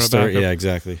actually went on her back. Yeah,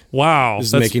 exactly. Wow. This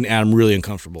is making Adam really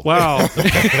uncomfortable. Wow.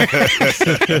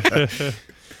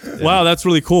 Wow, that's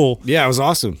really cool. Yeah, it was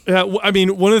awesome. Yeah, I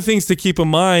mean, one of the things to keep in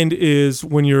mind is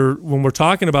when we're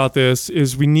talking about this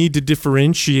is we need to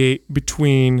differentiate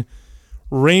between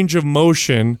range of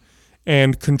motion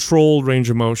and controlled range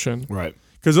of motion. Right.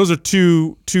 Because those are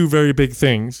two very big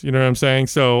things. You know what I'm saying?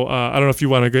 So I don't know if you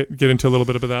want to get into a little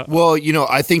bit of that. Well,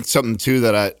 I think something too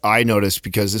that I noticed,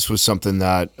 because this was something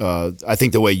that I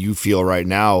think the way you feel right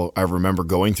now, I remember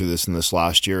going through this in this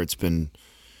last year. It's been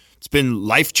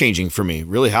life-changing for me. It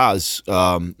really has.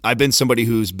 I've been somebody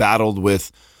who's battled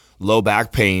with low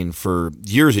back pain for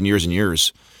years and years and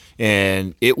years.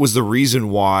 And it was the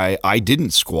reason why I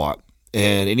didn't squat.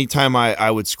 And anytime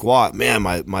I would squat, man,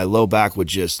 my low back would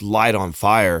just light on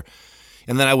fire.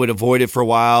 And then I would avoid it for a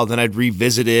while. Then I'd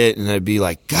revisit it and I'd be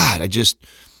like, God,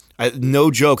 no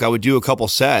joke, I would do a couple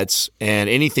sets, and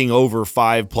anything over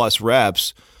 5+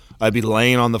 reps, I'd be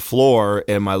laying on the floor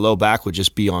and my low back would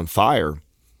just be on fire.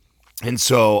 And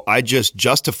so I just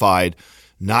justified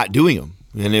not doing them.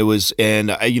 And it was,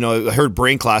 I heard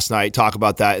Brain Class Night talk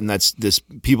about that. And that's this,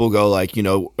 people go like,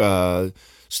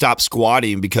 stop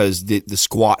squatting because the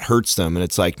squat hurts them. And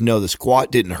it's like, no, the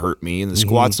squat didn't hurt me. And the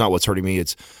squat's not what's hurting me.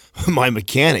 It's my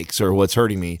mechanics are what's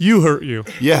hurting me. You hurt you.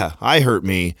 Yeah, I hurt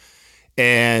me.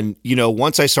 And,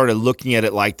 once I started looking at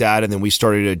it like that, and then we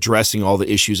started addressing all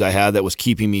the issues I had that was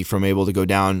keeping me from able to go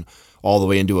down all the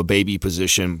way into a baby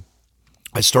position,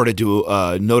 I started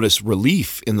to notice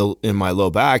relief in my low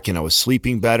back, and I was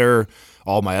sleeping better.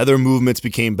 All my other movements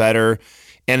became better.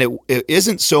 And it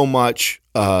isn't so much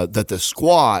that the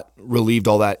squat relieved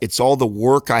all that. It's all the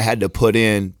work I had to put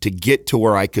in to get to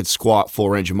where I could squat full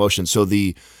range of motion. So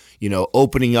the,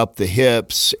 opening up the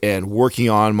hips and working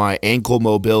on my ankle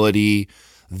mobility,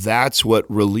 that's what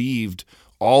relieved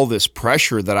all this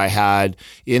pressure that I had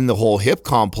in the whole hip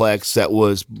complex that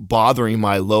was bothering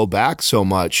my low back so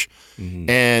much. Mm-hmm.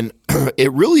 And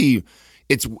it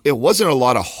wasn't a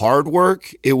lot of hard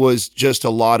work. It was just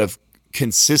a lot of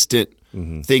consistent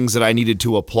things that I needed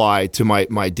to apply to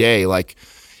my day.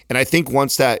 And I think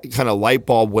once that kind of light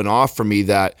bulb went off for me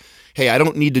that, hey, I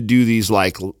don't need to do these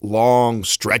like long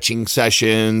stretching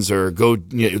sessions or go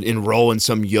enroll in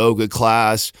some yoga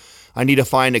class. I need to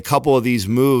find a couple of these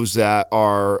moves that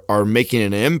are making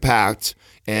an impact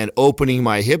and opening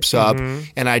my hips up,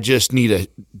 and I just need to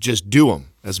just do them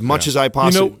as much as I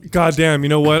possibly. Goddamn, you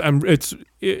know what?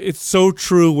 It's so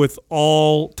true with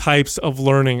all types of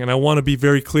learning, and I want to be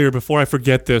very clear before I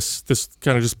forget this. This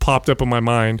kind of just popped up in my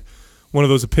mind. One of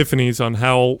those epiphanies on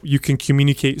how you can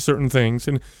communicate certain things,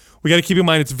 and we got to keep in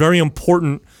mind it's very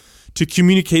important to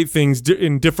communicate things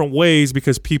in different ways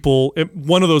because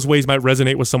one of those ways might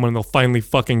resonate with someone and they'll finally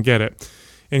fucking get it.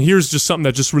 And here's just something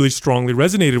that just really strongly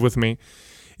resonated with me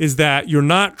is that you're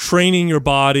not training your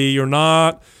body. You're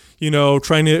not,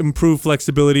 trying to improve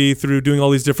flexibility through doing all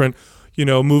these different,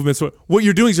 movements. What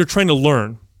you're doing is you're trying to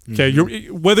learn. Okay,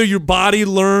 whether your body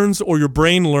learns or your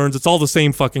brain learns, it's all the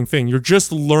same fucking thing. You're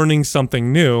just learning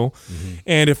something new.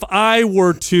 And if I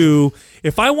wanted to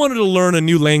learn a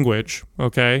new language,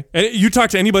 okay, and you talk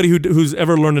to anybody who's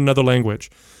ever learned another language,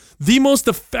 the most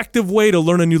effective way to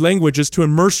learn a new language is to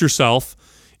immerse yourself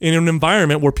in an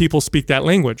environment where people speak that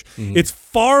language. It's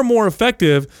far more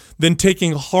effective than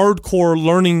taking hardcore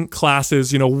learning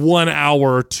classes, 1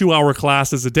 hour, 2 hour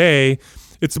classes a day.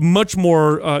 It's much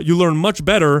more, you learn much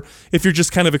better if you're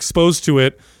just kind of exposed to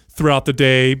it throughout the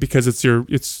day because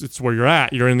it's where you're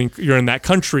at. You're in that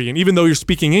country. And even though you're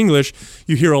speaking English,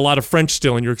 you hear a lot of French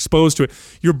still and you're exposed to it.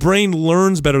 Your brain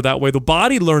learns better that way. The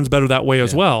body learns better that way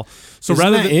as well. So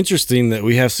Isn't that interesting that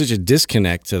we have such a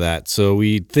disconnect to that? So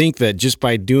we think that just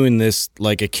by doing this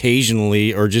like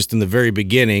occasionally or just in the very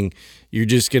beginning, you're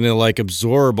just going to like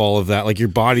absorb all of that. Like your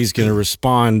body's going to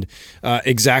respond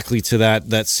exactly to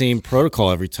that same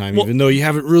protocol every time, even though you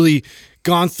haven't really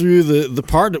gone through the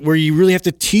part where you really have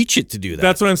to teach it to do that.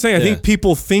 That's what I'm saying. I think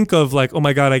people think of like, oh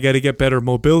my God, I got to get better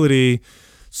mobility.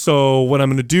 So what I'm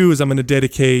going to do is I'm going to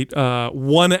dedicate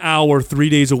 1 hour, 3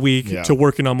 days a week to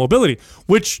working on mobility,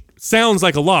 which sounds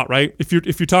like a lot, right? If you're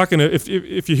talking to,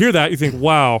 if you hear that, you think,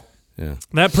 wow,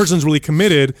 that person's really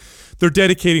committed. They're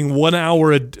dedicating 1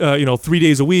 hour, 3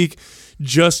 days a week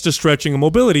just to stretching and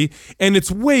mobility, and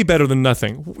it's way better than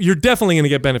nothing. You're definitely going to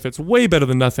get benefits, way better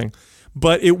than nothing,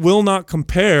 but it will not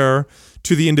compare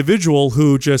to the individual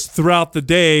who just throughout the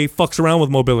day fucks around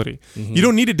with mobility. You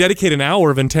don't need to dedicate an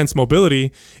hour of intense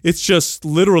mobility. It's just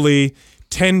literally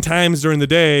 10 times during the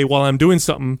day while I'm doing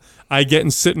something, I get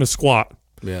and sit in a squat.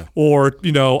 Or,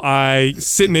 I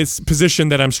sit in this position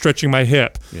that I'm stretching my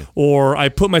hip. Or I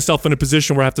put myself in a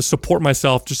position where I have to support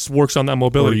myself, just works on that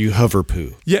mobility. Or you hover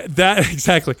poo. Yeah, that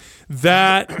exactly.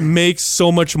 That makes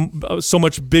so much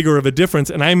bigger of a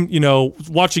difference. And I'm,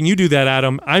 watching you do that,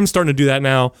 Adam, I'm starting to do that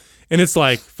now. And it's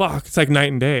like, fuck, it's like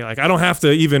night and day. Like I don't have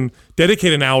to even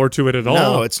dedicate an hour to it at all.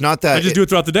 No, it's not that. I just do it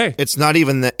throughout the day. It's not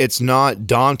even that. It's not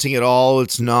daunting at all.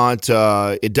 It's not,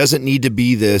 it doesn't need to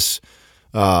be this.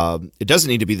 It doesn't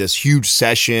need to be this huge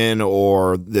session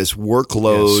or this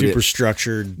workload. Super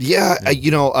structured.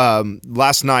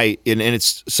 Last night, and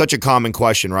it's such a common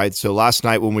question, right? So last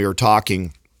night when we were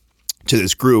talking to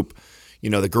this group,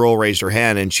 the girl raised her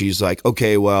hand and she's like,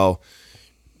 okay, well,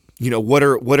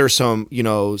 what are some,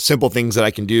 simple things that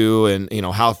I can do? And,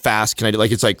 how fast can I do?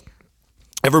 Like, it's like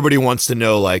everybody wants to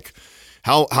know, like,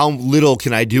 how little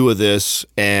can I do with this,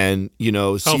 and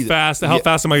how fast am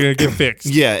I going to get fixed?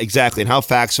 Yeah, exactly. And how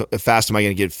fast am I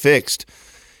going to get fixed?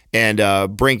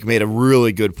 And Brink made a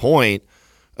really good point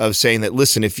of saying that,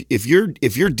 listen, if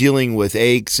you're dealing with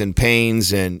aches and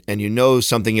pains and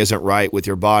something isn't right with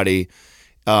your body,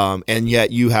 and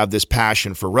yet you have this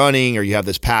passion for running, or you have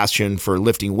this passion for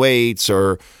lifting weights,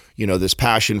 or this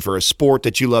passion for a sport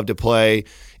that you love to play,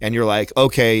 and you're like,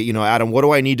 okay, Adam, what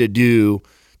do I need to do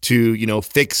to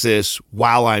fix this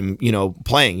while I'm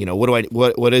playing?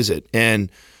 What is it?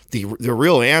 And the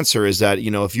real answer is that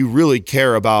if you really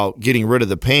care about getting rid of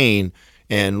the pain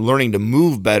and learning to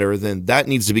move better, then that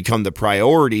needs to become the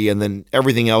priority, and then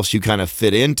everything else you kind of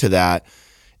fit into that.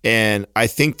 And I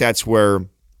think that's where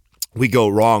we go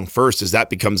wrong first, is that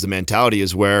becomes the mentality,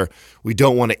 is where we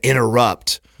don't want to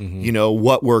interrupt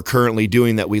what we're currently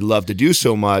doing that we love to do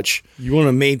so much. You want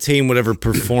to maintain whatever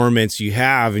performance you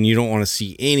have, and you don't want to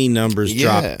see any numbers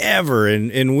drop ever.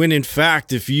 And when in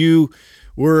fact, if you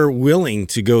were willing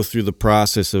to go through the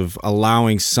process of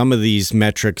allowing some of these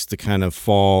metrics to kind of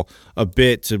fall a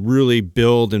bit, to really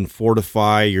build and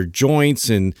fortify your joints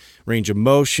and range of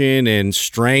motion and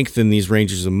strengthen these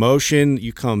ranges of motion,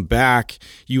 you come back,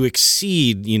 you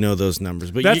exceed, those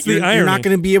numbers. But that's you're not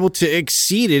going to be able to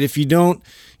exceed it if you don't,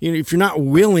 if you're not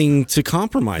willing to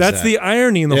compromise. That's the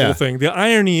irony in the whole thing. The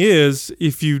irony is,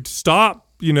 if you stop,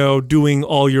 doing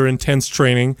all your intense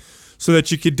training, so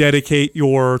that you could dedicate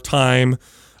your time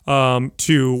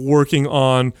to working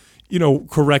on,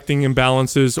 correcting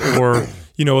imbalances or,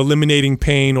 eliminating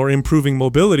pain or improving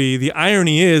mobility. The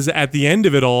irony is, at the end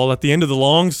of it all, at the end of the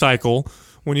long cycle,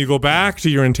 when you go back to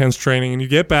your intense training and you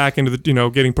get back into the,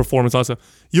 getting performance also,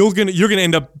 you're gonna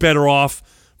end up better off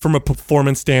from a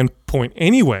performance standpoint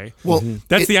anyway. Well,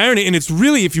 that's the irony. And it's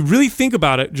really, if you really think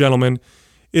about it, gentlemen,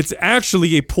 it's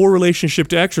actually a poor relationship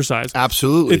to exercise.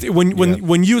 Absolutely.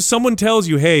 When someone tells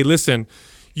you, hey, listen,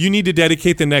 you need to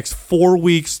dedicate the next 4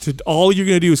 weeks to all you're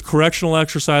going to do is correctional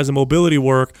exercise and mobility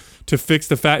work to fix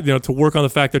the fact, to work on the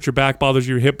fact that your back bothers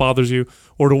you, your hip bothers you,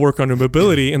 or to work on your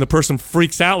mobility. And the person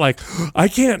freaks out like, I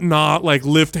can't not like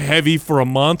lift heavy for a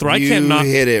month, or I can't not.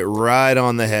 You hit it right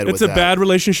on the head. It's a bad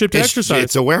relationship to exercise.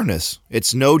 It's awareness.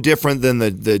 It's no different than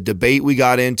the debate we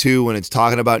got into when it's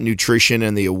talking about nutrition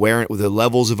and the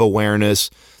levels of awareness.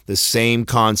 The same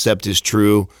concept is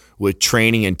true with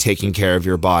training and taking care of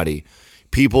your body.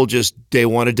 People they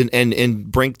wanted to,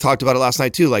 and Brink talked about it last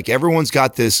night too. Like everyone's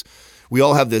got this, we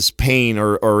all have this pain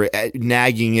or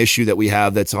nagging issue that we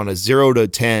have that's on a 0 to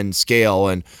 10 scale.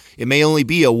 And it may only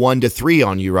be a 1 to 3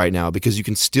 on you right now because you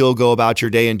can still go about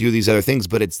your day and do these other things,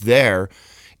 but it's there.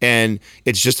 And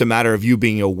it's just a matter of you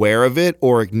being aware of it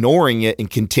or ignoring it and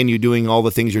continue doing all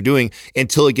the things you're doing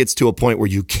until it gets to a point where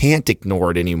you can't ignore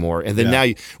it anymore. And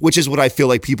then which is what I feel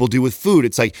like people do with food.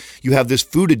 It's like you have this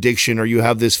food addiction or you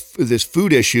have this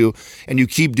food issue and you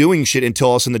keep doing shit until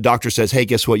all of a sudden the doctor says, hey,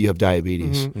 guess what? You have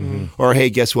diabetes. Or,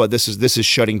 hey, guess what? This is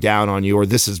shutting down on you, or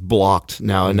this is blocked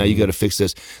now. And now you got to fix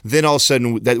this. Then all of a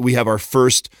sudden that we have our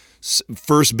first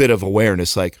bit of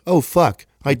awareness, like, oh, fuck.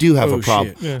 I do have a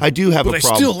problem. Yeah. I do have a problem.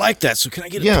 But I still like that, so can I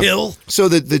get a pill? So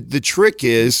the trick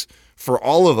is for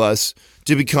all of us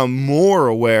to become more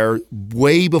aware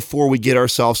way before we get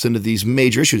ourselves into these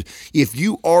major issues. If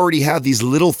you already have these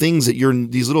little things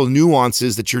these little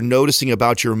nuances that you're noticing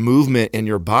about your movement and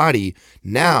your body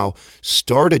now,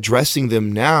 start addressing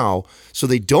them now so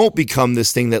they don't become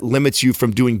this thing that limits you from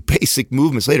doing basic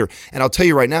movements later. And I'll tell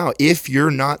you right now, if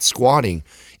you're not squatting,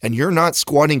 and you're not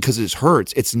squatting because it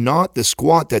hurts, it's not the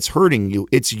squat that's hurting you.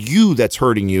 It's you that's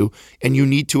hurting you, and you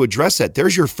need to address that.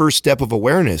 There's your first step of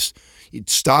awareness.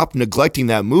 Stop neglecting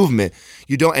that movement.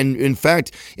 You don't, and in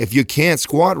fact, if you can't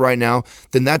squat right now,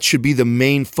 then that should be the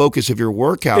main focus of your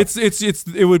workout.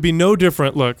 It would be no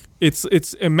different. Look,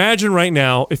 it's imagine right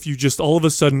now if you just all of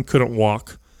a sudden couldn't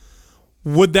walk.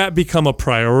 Would that become a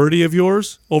priority of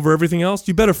yours over everything else?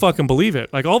 You better fucking believe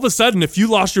it. Like all of a sudden, if you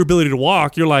lost your ability to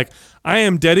walk, you're like, I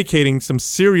am dedicating some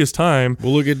serious time.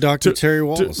 Well, look at Dr. Terry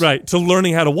Walls. To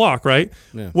learning how to walk, right?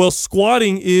 Yeah. Well,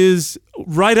 squatting is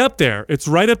right up there. It's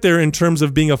right up there in terms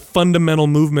of being a fundamental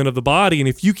movement of the body. And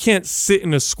if you can't sit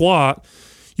in a squat,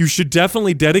 you should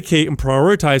definitely dedicate and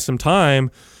prioritize some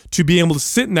time to be able to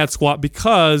sit in that squat,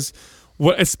 because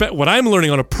what I'm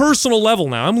learning on a personal level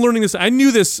now, I'm learning this. I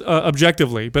knew this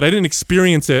objectively, but I didn't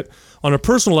experience it on a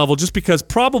personal level just because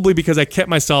I kept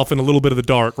myself in a little bit of the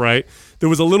dark, right? There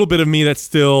was a little bit of me that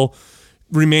still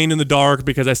remained in the dark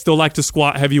because I still like to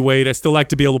squat heavy weight. I still like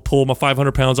to be able to pull my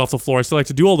 500 pounds off the floor. I still like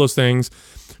to do all those things.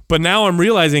 But now I'm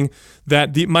realizing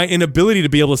that my inability to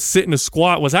be able to sit in a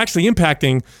squat was actually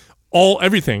impacting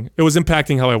everything. It was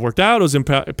impacting how I worked out. It was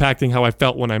impacting how I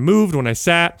felt when I moved, when I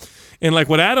sat. And like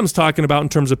what Adam's talking about in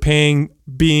terms of pain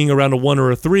being around a 1 or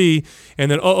a 3,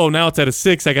 and then, now it's at a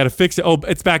 6, I got to fix it. Oh,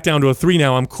 it's back down to a 3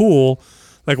 now, I'm cool.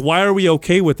 Like, why are we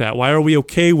okay with that? Why are we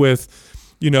okay with,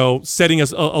 setting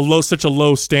us such a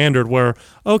low standard where,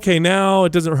 okay, now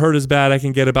it doesn't hurt as bad, I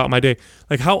can get about my day.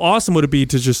 Like, how awesome would it be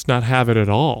to just not have it at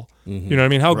all? Mm-hmm. You know what I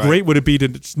mean? How great would it be to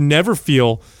just never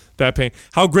feel that pain?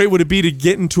 How great would it be to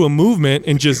get into a movement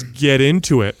and just get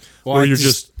into it? Well,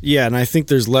 where and I think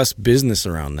there's less business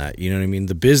around that. You know what I mean?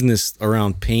 The business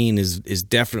around pain is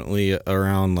definitely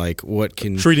around like what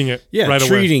can treating it,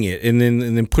 treating it, and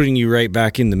then putting you right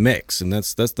back in the mix. And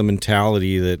that's the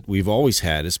mentality that we've always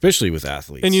had, especially with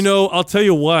athletes. And I'll tell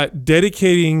you what,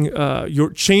 dedicating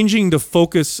changing the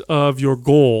focus of your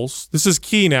goals. This is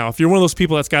key now. If you're one of those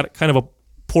people that's got kind of a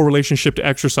poor relationship to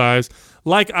exercise,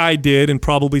 like I did, and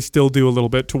probably still do a little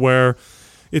bit, to where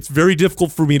it's very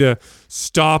difficult for me to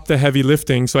stop the heavy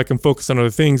lifting so I can focus on other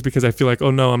things because I feel like,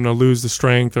 oh no, I'm going to lose the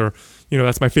strength, or,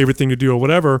 that's my favorite thing to do, or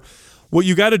whatever. What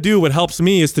you got to do, what helps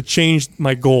me, is to change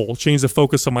my goal, change the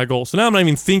focus of my goal. So now I'm not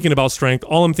even thinking about strength.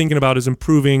 All I'm thinking about is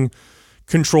improving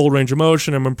controlled range of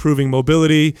motion. I'm improving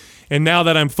mobility. And now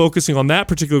that I'm focusing on that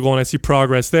particular goal and I see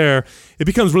progress there, it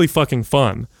becomes really fucking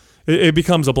fun. It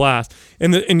becomes a blast.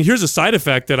 And here's a side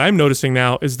effect that I'm noticing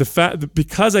now is the fact that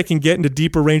because I can get into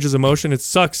deeper ranges of motion, it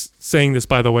sucks saying this,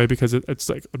 by the way, because it's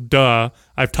like, duh,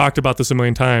 I've talked about this a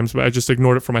million times, but I just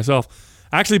ignored it for myself.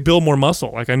 I actually build more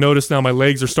muscle. Like I notice now my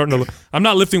legs are starting to, I'm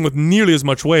not lifting with nearly as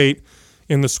much weight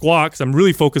in the squat because I'm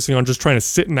really focusing on just trying to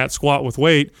sit in that squat with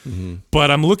weight. Mm-hmm.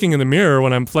 But I'm looking in the mirror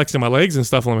when I'm flexing my legs and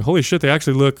stuff, and I'm like, holy shit, they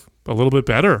actually look a little bit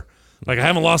better. Like I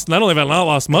haven't lost, not only have I not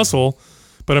lost muscle,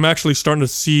 but I'm actually starting to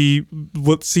see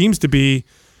what seems to be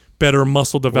better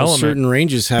muscle development. Certain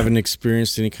ranges haven't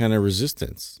experienced any kind of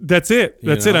resistance. That's it.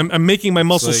 That's it. I'm making my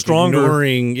muscles stronger.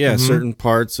 Ignoring, certain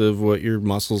parts of what your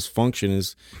muscles function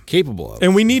is capable of.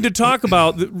 And we need to talk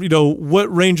about,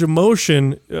 what range of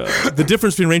motion, the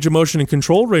difference between range of motion and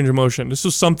controlled range of motion. This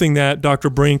was something that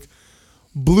Dr. Brink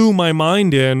blew my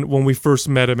mind in when we first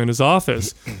met him in his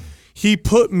office. He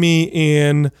put me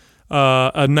in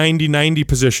a 90-90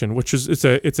 position, which is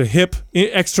it's a hip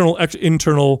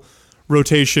internal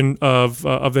rotation of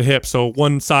the hip. So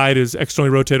one side is externally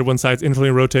rotated, one side's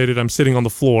internally rotated. I'm sitting on the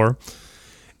floor,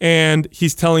 and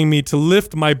he's telling me to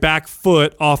lift my back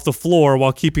foot off the floor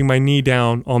while keeping my knee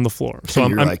down on the floor. So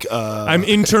I'm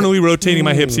internally rotating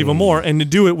my hips even more, and to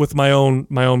do it with my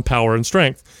own power and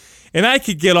strength. And I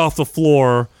could get off the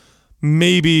floor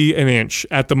maybe an inch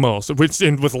at the most,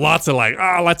 with lots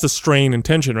of strain and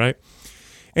tension, right?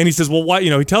 And he says, well, why,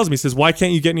 he tells me, he says, why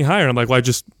can't you get any higher? I'm like, well,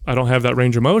 I don't have that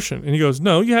range of motion. And he goes,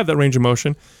 no, you have that range of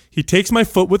motion. He takes my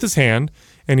foot with his hand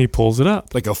and he pulls it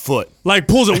up. Like a foot. Like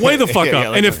pulls it way the fuck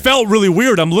up. And it felt really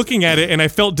weird. I'm looking at it and I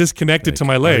felt disconnected to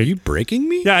my leg. Are you breaking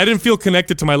me? Yeah, I didn't feel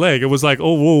connected to my leg. It was like,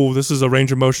 oh, whoa, this is a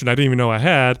range of motion I didn't even know I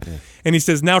had. Yeah. And he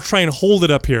says, now try and hold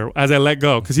it up here as I let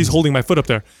go, because he's holding my foot up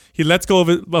there. He lets go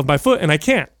of my foot and I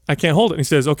can't hold it. And he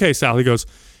says, okay, Sal, he goes,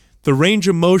 the range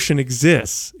of motion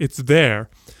exists. It's there.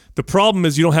 The problem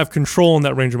is you don't have control in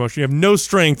that range of motion. You have no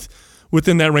strength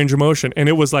within that range of motion. And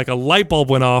it was like a light bulb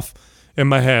went off in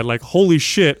my head. Like, holy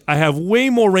shit, I have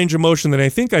way more range of motion than I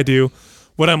think I do.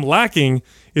 What I'm lacking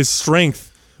is strength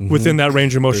within that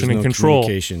range of motion and control.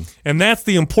 And that's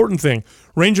the important thing.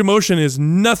 Range of motion is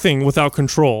nothing without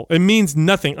control. It means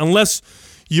nothing unless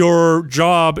your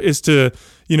job is to,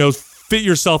 fit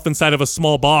yourself inside of a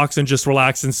small box and just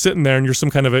relax and sit in there and you're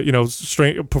some kind of a,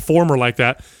 strength performer like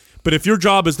that. But if your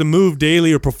job is to move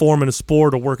daily or perform in a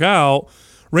sport or work out,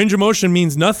 range of motion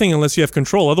means nothing unless you have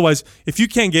control. Otherwise, if you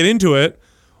can't get into it,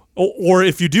 or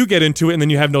if you do get into it and then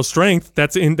you have no strength,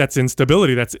 that's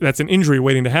instability. That's an injury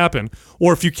waiting to happen.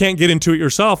 Or if you can't get into it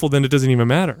yourself, well, then it doesn't even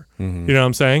matter. Mm-hmm. You know what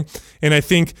I'm saying? And I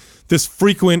think this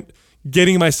frequent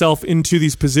getting myself into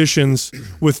these positions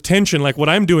with tension, like what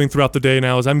I'm doing throughout the day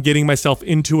now, is I'm getting myself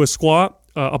into a squat,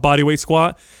 a bodyweight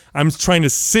squat. I'm trying to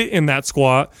sit in that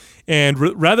squat. And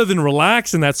rather than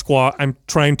relax in that squat, I'm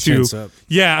trying to,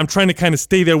 I'm trying to kind of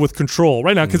stay there with control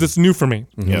right now because it's new for me.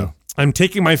 Mm-hmm. Yeah. I'm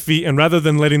taking my feet, and rather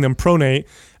than letting them pronate,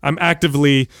 I'm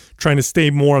actively trying to stay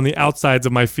more on the outsides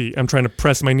of my feet. I'm trying to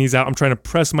press my knees out. I'm trying to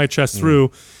press my chest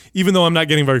through, even though I'm not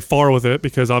getting very far with it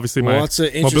because obviously my mobility is not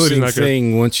good. Well, it's an interesting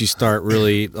thing once you start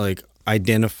really like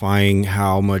identifying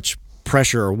how much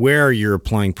pressure or where you're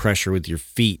applying pressure with your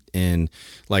feet. And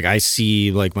like I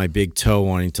see like my big toe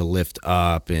wanting to lift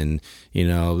up and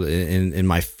and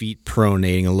my feet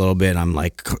pronating a little bit. I'm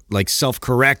like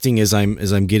self-correcting as I'm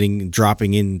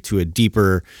dropping into a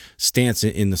deeper stance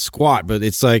in the squat. But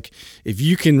it's like if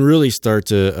you can really start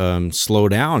to slow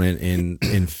down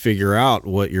and figure out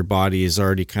what your body is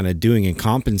already kind of doing and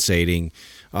compensating,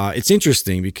 it's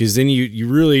interesting because then you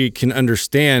really can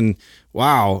understand,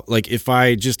 wow, like if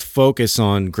I just focus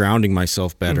on grounding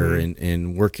myself better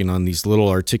and working on these little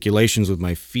articulations with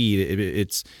my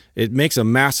feet, it makes a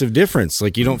massive difference.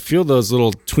 Like you don't feel those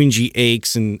little twingy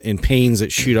aches and pains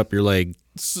that shoot up your leg.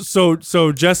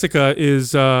 So Jessica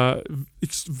is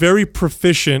very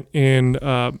proficient in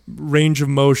range of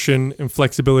motion and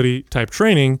flexibility type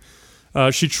training.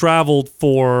 She traveled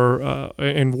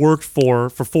and worked for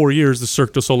 4 years the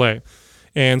Cirque du Soleil.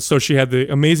 And so she had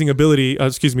the amazing ability,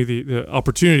 the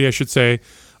opportunity, I should say,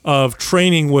 of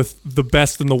training with the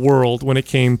best in the world when it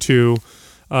came to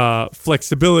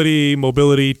flexibility,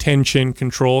 mobility, tension,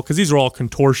 control, because these are all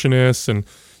contortionists and,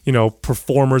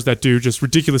 performers that do just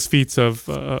ridiculous feats of,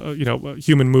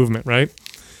 human movement, right?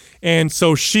 And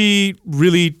so she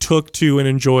really took to and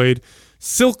enjoyed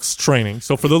silks training.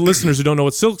 So for the listeners who don't know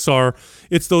what silks are,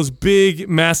 it's those big,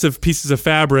 massive pieces of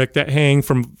fabric that hang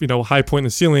from, a high point in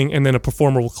the ceiling, and then a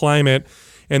performer will climb it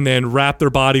and then wrap their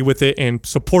body with it and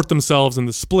support themselves in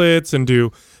the splits and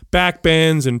do back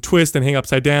bends and twist and hang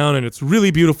upside down. And it's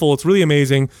really beautiful. It's really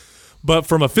amazing. But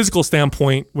from a physical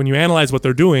standpoint, when you analyze what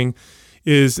they're doing,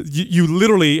 is you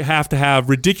literally have to have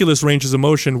ridiculous ranges of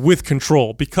motion with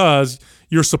control because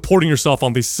you're supporting yourself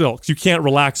on these silks. You can't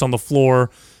relax on the floor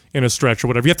in a stretch or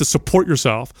whatever. You have to support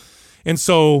yourself. And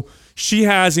so she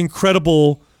has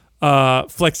incredible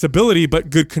flexibility,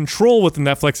 but good control within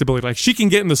that flexibility. Like she can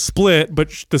get in the split,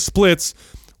 but the splits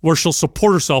where she'll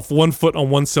support herself 1 foot on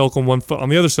one silk and 1 foot on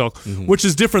the other silk, which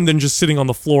is different than just sitting on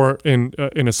the floor in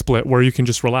a split where you can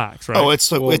just relax, right? Oh,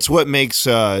 it's what makes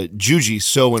Juji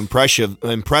so impressive.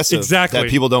 Exactly. That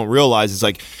people don't realize. It's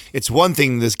like, it's one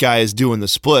thing this guy is doing the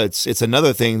splits. It's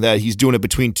another thing that he's doing it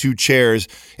between two chairs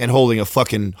and holding a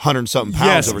fucking 100-something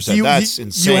pounds over set. That's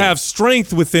insane. You have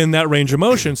strength within that range of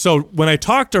motion. So when I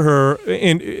talk to her,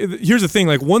 and here's the thing,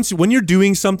 like when you're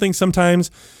doing something, sometimes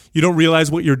you don't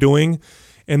realize what you're doing.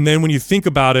 And then when you think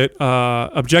about it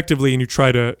objectively and you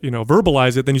try to,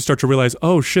 verbalize it, then you start to realize,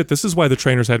 oh shit, this is why the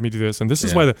trainers had me do this, and this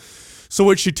is why So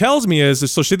what she tells me is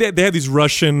they have these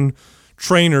Russian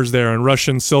trainers there and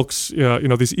Russian silks,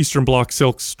 these Eastern Bloc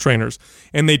silks trainers,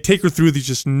 and they take her through these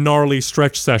just gnarly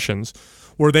stretch sessions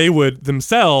where they would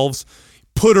themselves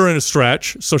put her in a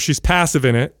stretch, so she's passive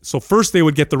in it. So first they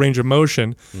would get the range of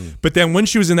motion, but then when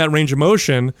she was in that range of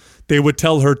motion, they would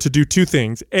tell her to do two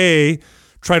things. A,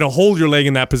 try to hold your leg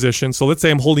in that position. So let's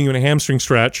say I'm holding you in a hamstring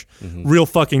stretch, real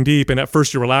fucking deep, and at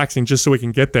first you're relaxing just so we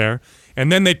can get there.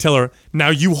 And then they tell her, now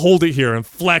you hold it here and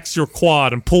flex your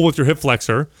quad and pull with your hip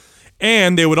flexor.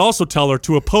 And they would also tell her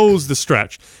to oppose the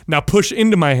stretch. Now push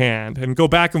into my hand and go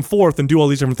back and forth and do all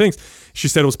these different things. She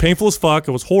said it was painful as fuck.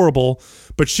 It was horrible.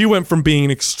 But she went from being an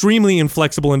extremely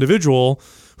inflexible individual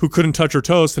who couldn't touch her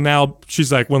toes to now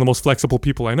she's like one of the most flexible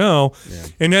people I know. Yeah.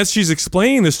 And as she's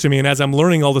explaining this to me, and as I'm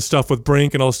learning all the stuff with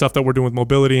Brink and all the stuff that we're doing with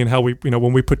mobility and how we,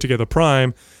 when we put together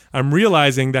Prime, I'm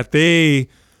realizing that they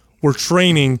were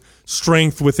training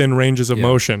strength within ranges of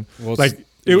motion. Well,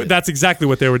 that's exactly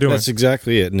what they were doing. That's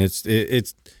exactly it. And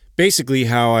it's basically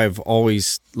how I've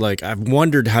always, I've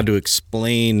wondered how to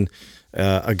explain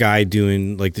a guy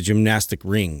doing like the gymnastic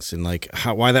rings, and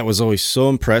why that was always so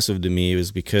impressive to me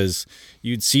was because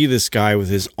you'd see this guy with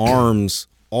his arms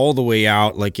all the way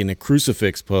out, like in a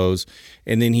crucifix pose,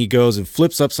 and then he goes and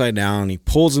flips upside down, he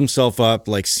pulls himself up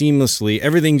like seamlessly.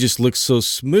 Everything just looks so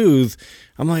smooth.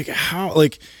 I'm like, how,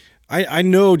 I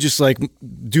know just like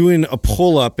doing a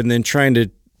pull up and then trying to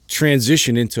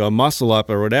transition into a muscle up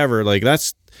or whatever,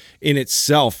 that's in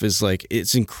itself is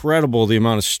it's incredible the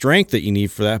amount of strength that you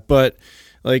need for that. But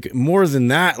more than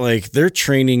that, they're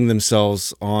training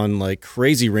themselves on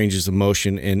crazy ranges of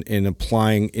motion and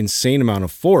applying insane amount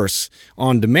of force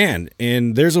on demand.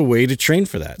 And there's a way to train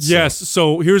for that. Yes.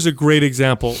 So here's a great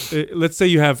example. Let's say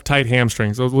you have tight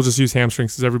hamstrings. We'll just use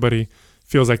hamstrings because everybody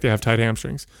feels like they have tight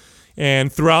hamstrings.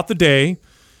 And throughout the day,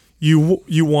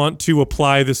 you want to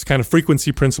apply this kind of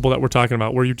frequency principle that we're talking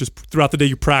about, where you just throughout the day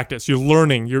you practice, you're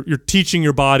learning, you're teaching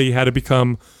your body how to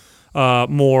become how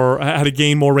to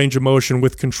gain more range of motion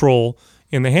with control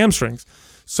in the hamstrings.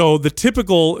 So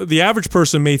the average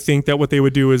person may think that what they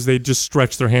would do is they just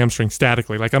stretch their hamstring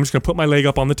statically. I'm just going to put my leg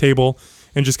up on the table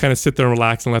and just kind of sit there and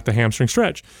relax and let the hamstring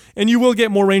stretch. And you will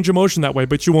get more range of motion that way,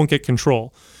 but you won't get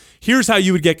control. Here's how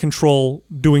you would get control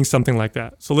doing something like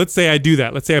that. So let's say I do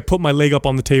that. Let's say I put my leg up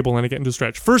on the table and I get into the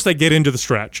stretch. First, I get into the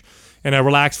stretch and I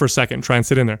relax for a second and try and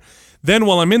sit in there. Then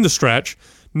while I'm in the stretch,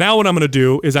 now what I'm going to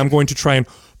do is I'm going to try and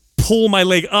pull my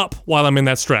leg up while I'm in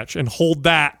that stretch and hold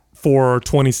that for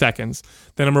 20 seconds.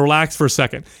 Then I'm going to relax for a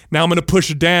second. Now I'm going to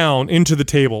push down into the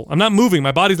table. I'm not moving.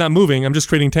 My body's not moving. I'm just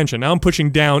creating tension. Now I'm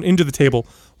pushing down into the table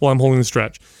while I'm holding the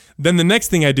stretch. Then the next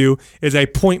thing I do is I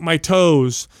point my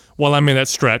toes while I'm in that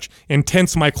stretch and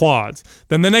tense my quads.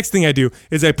 Then the next thing I do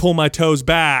is I pull my toes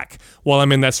back while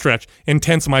I'm in that stretch and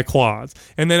tense my quads.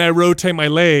 And then I rotate my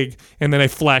leg and then I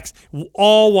flex,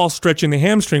 all while stretching the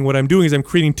hamstring. What I'm doing is I'm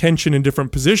creating tension in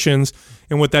different positions.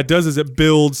 And what that does is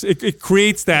it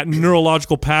creates that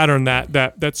neurological pattern,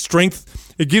 that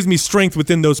strength. It gives me strength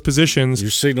within those positions.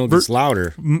 Your signal gets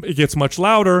louder. It gets much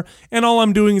louder. And all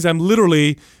I'm doing is I'm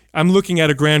looking at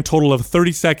a grand total of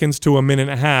 30 seconds to a minute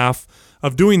and a half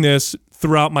of doing this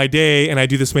throughout my day, and I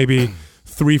do this maybe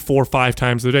 3, 4, 5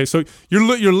 times a day. So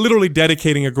you're literally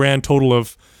dedicating a grand total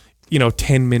of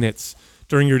 10 minutes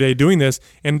during your day doing this.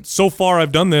 And so far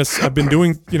I've done this, I've been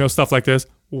doing stuff like this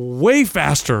way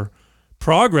faster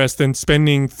progress than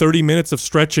spending 30 minutes of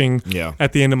stretching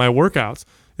at the end of my workouts.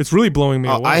 It's really blowing me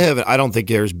away. I don't think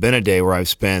there's been a day where I've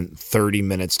spent 30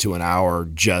 minutes to an hour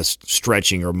just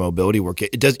stretching or mobility work.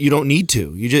 You don't need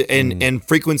to. You just and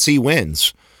frequency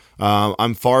wins.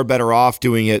 I'm far better off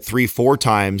doing it 3-4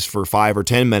 times for 5 or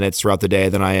 10 minutes throughout the day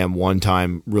than I am one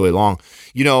time really long.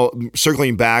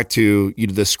 Circling back to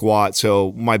the squat.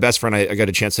 So my best friend, I got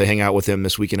a chance to hang out with him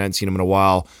this weekend. I hadn't seen him in a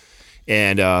while,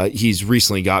 and he's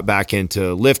recently got back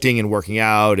into lifting and working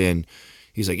out. And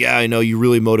he's like, "Yeah, I know you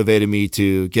really motivated me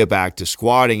to get back to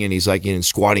squatting." And he's like, in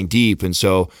squatting deep. And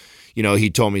so, he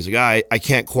told me, he's like, I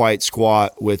can't quite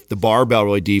squat with the barbell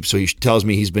really deep. So he tells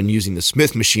me he's been using the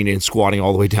Smith machine and squatting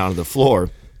all the way down to the floor.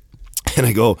 And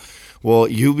I go, well,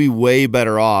 you'd be way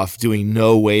better off doing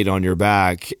no weight on your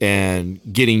back and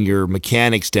getting your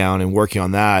mechanics down and working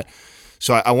on that.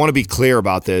 So I want to be clear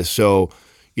about this. So,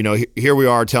 here we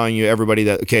are telling you, everybody,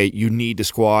 that, okay, you need to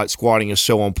squat. Squatting is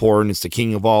so important. It's the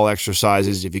king of all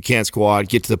exercises. If you can't squat,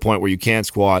 get to the point where you can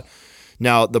squat.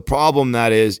 Now, the problem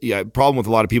problem with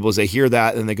a lot of people is they hear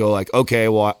that and they go like, okay,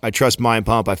 well, I trust Mind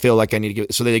Pump. I feel like I need to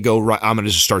get, so they go, right, I'm going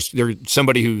to just start. They're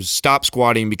somebody who's stopped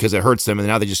squatting because it hurts them. And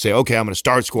now they just say, okay, I'm going to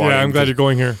start squatting. Yeah, I'm glad you're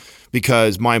going here.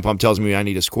 Because Mind Pump tells me I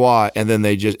need to squat. And then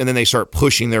they start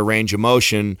pushing their range of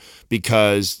motion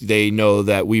because they know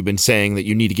that we've been saying that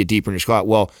you need to get deeper in your squat.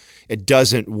 Well, it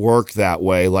doesn't work that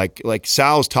way. Like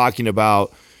Sal's talking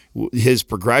about his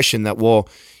progression that, well,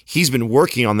 he's been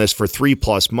working on this for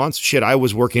 3+ months. Shit, I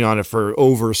was working on it for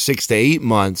over 6 to 8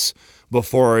 months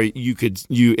before you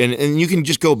can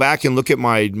just go back and look at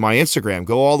my Instagram.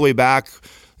 Go all the way back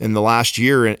in the last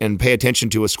year and pay attention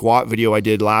to a squat video I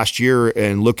did last year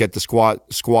and look at the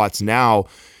squats now.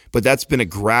 But that's been a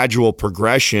gradual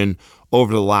progression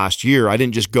over the last year. I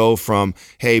didn't just go from,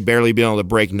 hey, barely being able to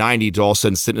break 90 to all of a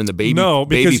sudden sitting in the baby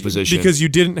position. Because you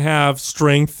didn't have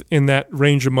strength in that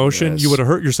range of motion, you would have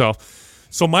hurt yourself.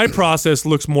 So my process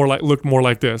looked more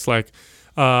like this. Like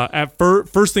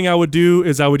first thing I would do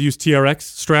is I would use TRX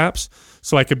straps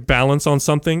so I could balance on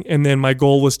something, and then my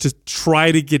goal was to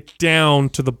try to get down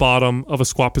to the bottom of a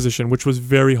squat position, which was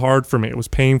very hard for me. It was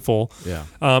painful. Yeah.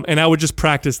 And I would just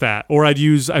practice that, or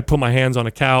I'd put my hands on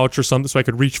a couch or something so I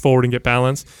could reach forward and get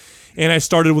balance. And I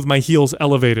started with my heels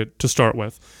elevated to start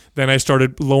with. Then I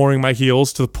started lowering my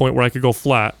heels to the point where I could go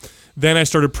flat. Then I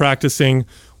started practicing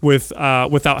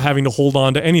without having to hold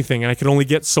on to anything, and I could only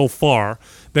get so far.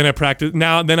 Then I practiced.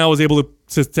 Then I was able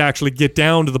to actually get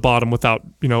down to the bottom without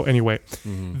any weight.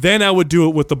 Mm-hmm. Then I would do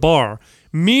it with the bar.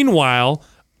 Meanwhile,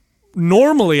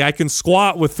 normally I can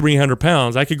squat with 300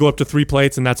 pounds. I could go up to 3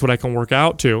 plates, and that's what I can work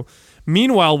out to.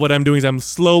 Meanwhile, what I'm doing is I'm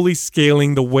slowly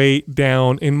scaling the weight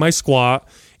down in my squat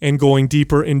and going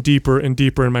deeper and deeper and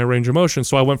deeper in my range of motion.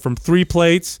 So I went from 3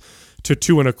 plates to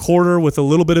 2 1/4 with a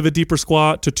little bit of a deeper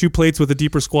squat, to 2 plates with a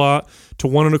deeper squat, to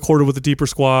 1 1/4 with a deeper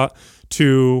squat,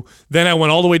 then I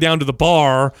went all the way down to the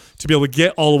bar to be able to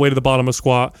get all the way to the bottom of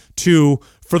squat,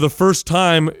 for the first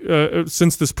time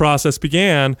since this process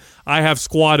began, I have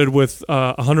squatted with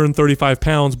 135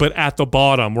 pounds, but at the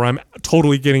bottom, where I'm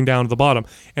totally getting down to the bottom.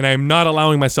 And I'm not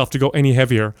allowing myself to go any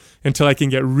heavier until I can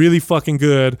get really fucking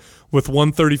good with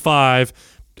 135.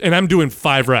 And I'm doing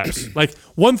 5 reps. Like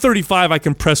 135, I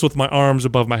can press with my arms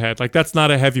above my head. Like that's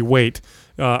not a heavy weight.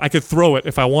 I could throw it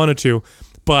if I wanted to.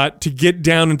 But to get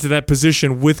down into that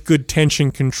position with good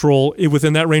tension control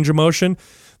within that range of motion,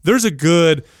 there's a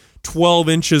good 12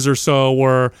 inches or so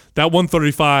where that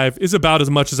 135 is about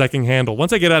as much as I can handle.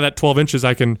 Once I get out of that 12 inches,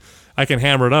 I can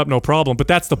hammer it up, no problem. But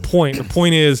that's the point. The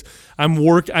point is I'm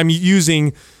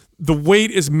using, the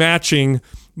weight is matching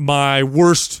my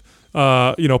worst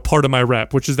part of my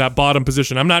rep, which is that bottom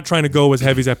position. I'm not trying to go as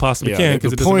heavy as I possibly can,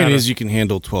 because the point is you can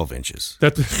handle 12 inches.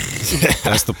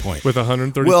 That's the point. With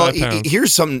 135 pounds.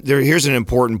 Here's an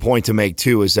important point to make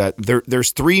too, is that there's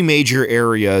 3 major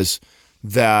areas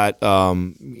that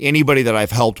anybody that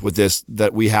I've helped with this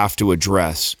that we have to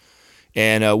address.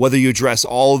 And whether you address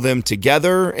all of them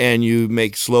together and you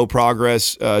make slow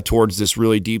progress towards this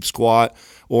really deep squat,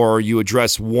 or you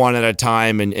address one at a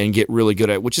time and get really good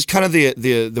at it, which is kind of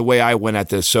the way I went at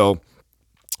this. So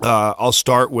I'll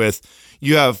start with,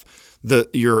 you have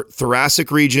your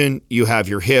thoracic region, you have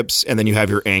your hips, and then you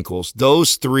have your ankles.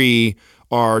 Those 3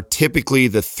 are typically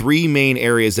the 3 main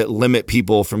areas that limit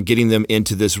people from getting them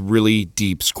into this really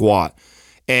deep squat.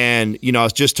 And, I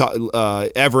was just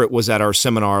Everett was at our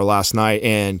seminar last night,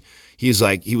 and he's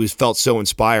like, felt so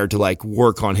inspired to like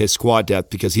work on his squat depth,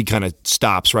 because he kind of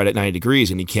stops right at 90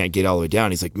 degrees and he can't get all the way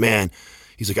down. He's like, man,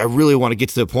 I really want to get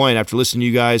to the point after listening to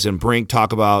you guys and Brink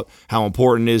talk about how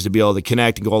important it is to be able to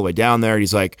connect and go all the way down there. And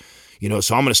he's like,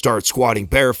 so I'm going to start squatting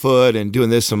barefoot and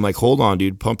doing this. I'm like, hold on,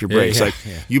 dude, pump your brakes.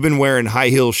 You've been wearing high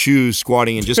heel shoes,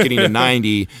 squatting and just getting to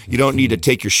 90. You don't need to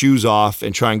take your shoes off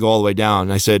and try and go all the way down.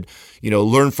 And I said,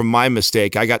 learn from my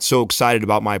mistake. I got so excited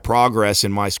about my progress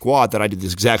in my squat that I did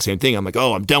this exact same thing. I'm like,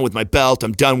 I'm done with my belt.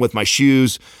 I'm done with my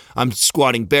shoes. I'm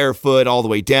squatting barefoot all the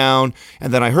way down.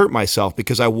 And then I hurt myself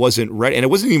because I wasn't ready. And it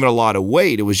wasn't even a lot of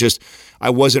weight. It was just, I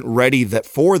wasn't ready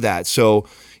for that. So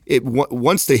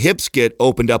once the hips get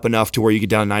opened up enough to where you get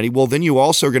down to 90, well, then you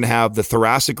also are going to have the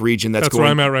thoracic region that's going,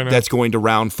 where I'm at right now. That's going to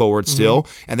round forward still.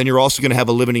 And then you're also going to have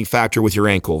a limiting factor with your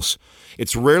ankles.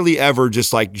 It's rarely ever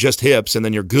just hips and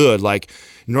then you're good. Like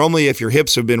normally if your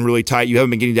hips have been really tight, you haven't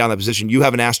been getting down that position, you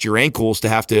haven't asked your ankles to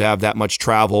have that much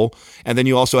travel. And then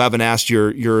you also haven't asked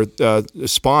your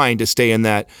spine to stay in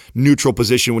that neutral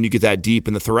position when you get that deep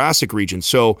in the thoracic region.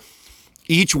 So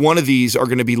each one of these are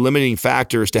going to be limiting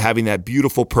factors to having that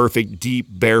beautiful, perfect, deep,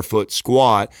 barefoot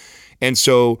squat. And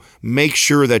so make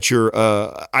sure that you're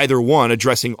either one,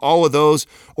 addressing all of those,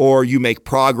 or you make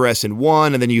progress in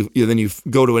one, and then you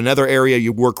go to another area,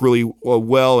 you work really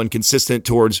well and consistent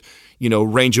towards,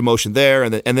 range of motion there,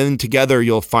 and then together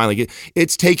you'll finally get.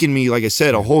 It's taken me, like I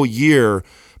said, a whole year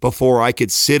before I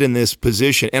could sit in this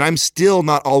position, and I'm still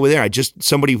not all the way there.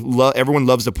 Everyone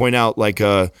loves to point out, like,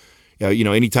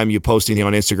 anytime you post anything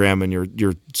on Instagram and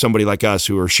you're somebody like us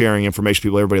who are sharing information,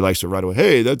 everybody likes to right away,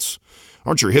 hey,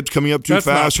 aren't your hips coming up too that's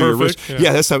fast? Not or your perfect. wrist?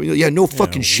 Yeah, that's not. Yeah, no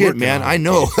fucking shit, man. I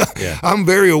know. I'm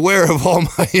very aware of all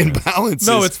my imbalances.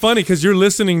 No, it's funny because you're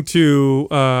listening to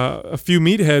a few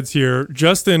meatheads here.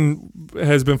 Justin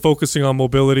has been focusing on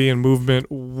mobility and movement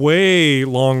way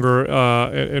longer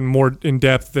and more in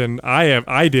depth than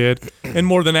I did, and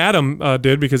more than Adam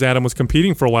did, because Adam was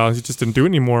competing for a while. He just didn't do it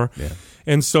anymore. Yeah.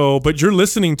 And so, but you're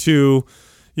listening to,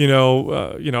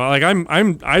 like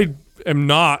I am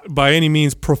not by any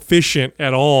means proficient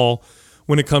at all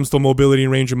when it comes to mobility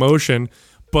and range of motion,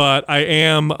 but I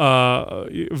am I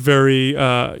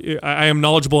am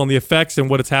knowledgeable on the effects and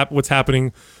what's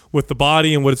happening with the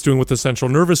body and what it's doing with the central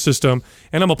nervous system,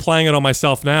 and I'm applying it on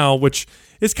myself now, which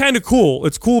is kind of cool.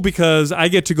 It's cool because I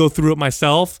get to go through it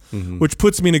myself, which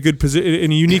puts me in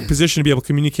a unique position to be able to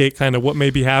communicate kind of what may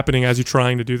be happening as you're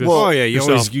trying to do this. Well, yeah,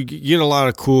 you get a lot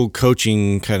of cool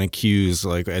coaching kind of cues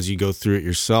like as you go through it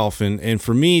yourself, and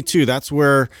for me too, that's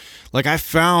where like I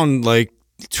found like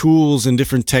tools and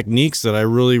different techniques that I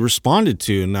really responded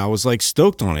to, and I was like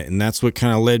stoked on it, and that's what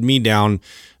kind of led me down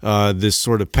this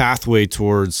sort of pathway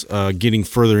towards getting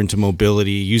further into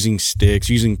mobility, using sticks,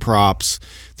 using props,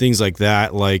 things like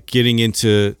that, like getting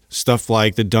into stuff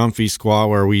like the Dunphy squat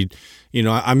where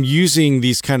I'm using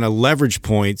these kind of leverage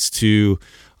points to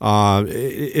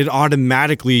it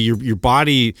automatically your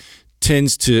body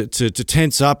tends to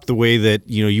tense up the way that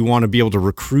you want to be able to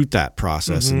recruit that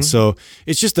process. And so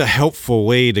it's just a helpful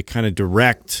way to kind of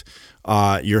direct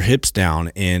your hips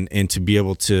down and to be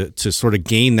able to sort of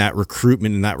gain that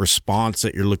recruitment and that response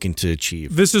that you're looking to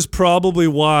achieve. This is probably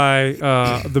why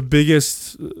the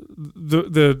biggest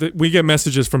we get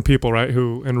messages from people, right,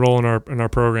 who enroll in our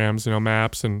programs,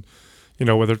 MAPS, and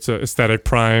whether it's aesthetic,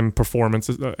 prime, performance,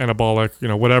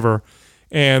 anabolic, whatever.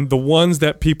 And the ones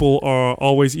that people are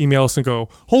always email us and go,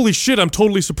 holy shit, I'm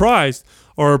totally surprised,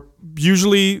 are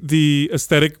usually the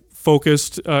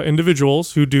aesthetic-focused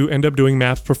individuals who end up doing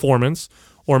MAPS Performance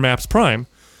or MAPS Prime,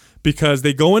 because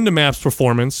they go into MAPS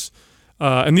Performance,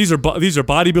 and these are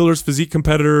bodybuilders, physique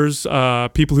competitors,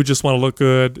 people who just want to look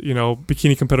good,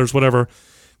 bikini competitors, whatever.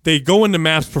 They go into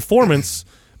MAPS Performance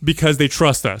because they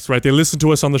trust us, right? They listen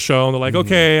to us on the show, and they're like,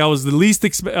 okay, I was the least,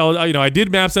 I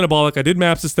did MAPS Anabolic, I did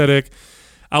MAPS Aesthetic.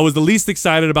 I was the least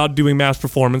excited about doing MAPS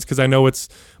Performance because I know it's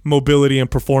mobility and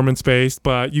performance based,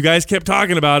 but you guys kept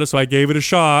talking about it, so I gave it a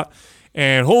shot.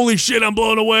 And holy shit, I'm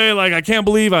blown away! Like I can't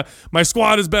believe my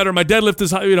squat is better, my deadlift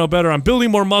is better. I'm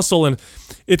building more muscle, and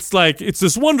it's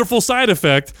this wonderful side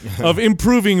effect of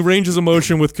improving ranges of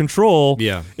motion with control.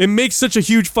 Yeah, it makes such a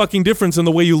huge fucking difference in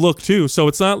the way you look too. So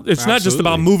it's not just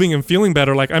about moving and feeling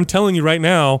better. Like I'm telling you right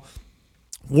now,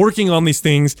 working on these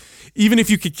things, even if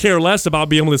you could care less about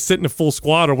being able to sit in a full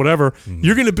squat or whatever,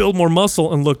 you're going to build more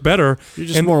muscle and look better. You're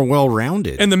just more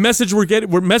well-rounded. And the messages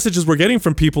we're getting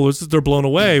from people is that they're blown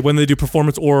away when they do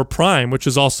performance or prime, which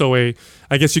is also I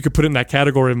guess you could put it in that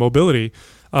category of mobility.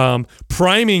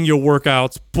 Priming your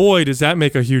workouts, boy, does that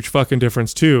make a huge fucking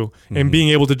difference too. And being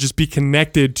able to just be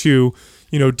connected to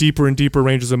deeper and deeper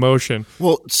ranges of motion.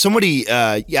 Well, somebody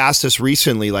asked us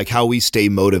recently, like, how we stay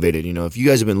motivated. If you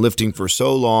guys have been lifting for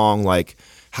so long, like,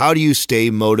 how do you stay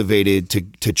motivated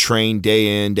to train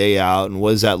day in, day out, and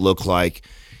what does that look like?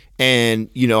 And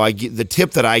the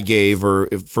tip that I gave, or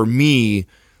for me,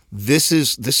 this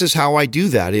is how I do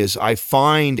that. Is I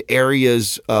find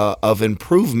areas of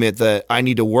improvement that I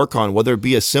need to work on, whether it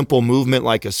be a simple movement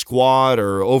like a squat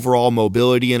or overall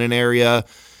mobility in an area.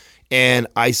 And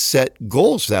I set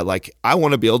goals for that. Like, I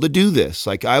want to be able to do this.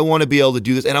 Like, I want to be able to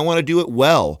do this, and I want to do it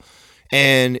well.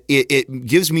 And it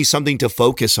gives me something to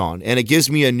focus on. And it gives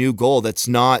me a new goal that's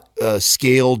not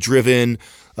scale-driven,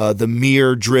 the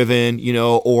mirror driven,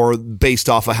 or based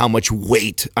off of how much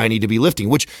weight I need to be lifting,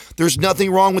 which there's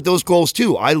nothing wrong with those goals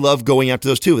too. I love going after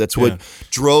those too. That's what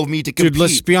drove me to compete. Dude,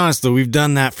 let's be honest though, we've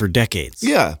done that for decades.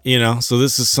 Yeah. So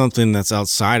this is something that's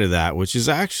outside of that, which is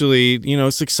actually,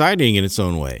 it's exciting in its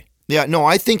own way. Yeah, no,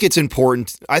 I think it's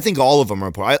important. I think all of them are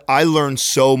important. I learned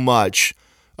so much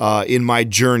in my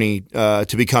journey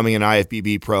to becoming an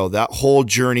IFBB pro. That whole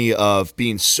journey of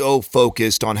being so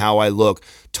focused on how I look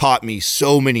taught me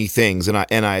so many things, and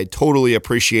I totally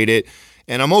appreciate it,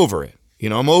 and I'm over it.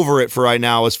 I'm over it for right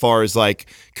now as far as like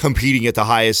competing at the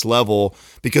highest level,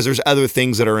 because there's other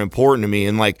things that are important to me,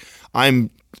 and like I'm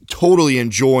totally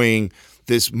enjoying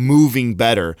this moving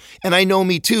better. And I know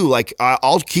me too, like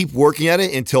I'll keep working at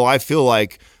it until I feel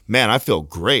like, man, I feel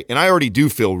great. And I already do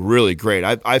feel really great.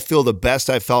 I feel the best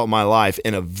I've felt in my life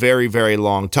in a very, very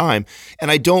long time. And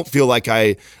I don't feel like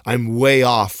I'm way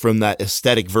off from that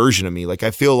aesthetic version of me. Like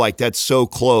I feel like that's so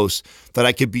close that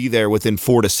I could be there within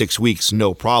 4 to 6 weeks,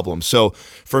 no problem. So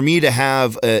for me to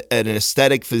have an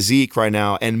aesthetic physique right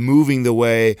now and moving the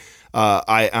way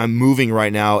I'm moving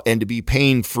right now, and to be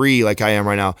pain-free like I am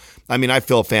right now, I mean, I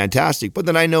feel fantastic. But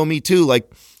then I know me too,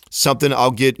 like something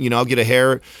I'll get a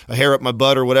hair up my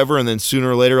butt or whatever, and then sooner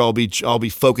or later I'll be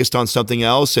focused on something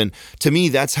else. And to me,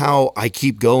 that's how I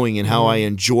keep going and how I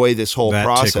enjoy this whole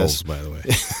process. Tickles, by the way.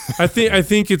 I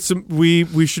think it's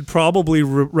we should probably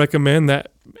recommend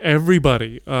that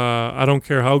everybody. I don't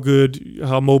care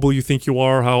how mobile you think you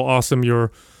are, how awesome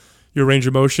your range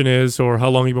of motion is, or how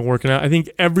long you've been working out. I think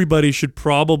everybody should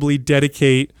probably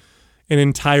dedicate an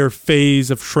entire phase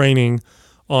of training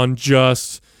on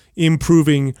just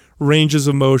improving ranges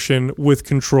of motion with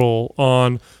control,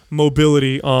 on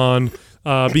mobility, on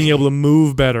being able to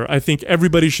move better. I think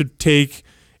everybody should take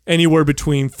anywhere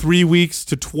between 3 weeks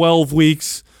to 12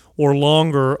 weeks or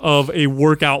longer of a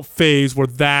workout phase where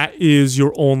that is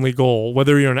your only goal.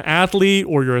 Whether you're an athlete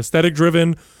or you're aesthetic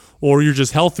driven or you're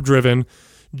just health driven,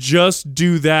 just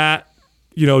do that,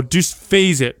 just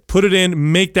phase it, put it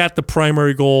in, make that the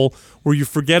primary goal where you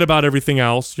forget about everything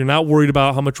else. You're not worried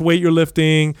about how much weight you're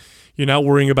lifting. You're not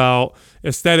worrying about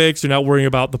aesthetics. You're not worrying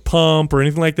about the pump or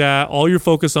anything like that. All you're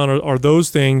focused on are those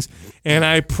things. And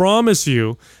I promise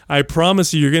you,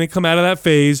 you're going to come out of that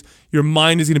phase. Your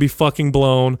mind is going to be fucking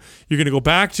blown. You're going to go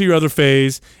back to your other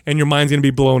phase and your mind's going to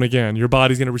be blown again. Your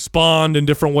body's going to respond in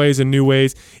different ways, in new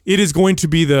ways. It is going to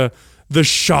be the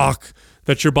shock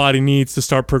that your body needs to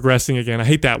start progressing again. I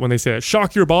hate that when they say that.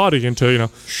 Shock your body into,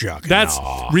 shock. That's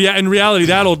in reality,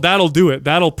 that'll do it.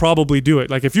 That'll probably do it.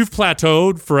 Like if you've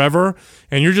plateaued forever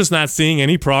and you're just not seeing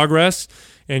any progress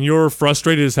and you're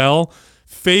frustrated as hell,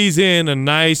 phase in a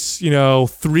nice,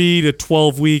 3 to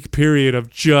 12 week period of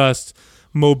just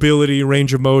mobility,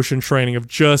 range of motion training, of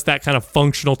just that kind of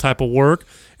functional type of work,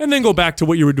 and then go back to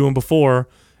what you were doing before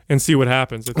and see what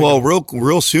happens. Well,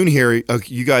 real soon here,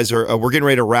 you guys we're getting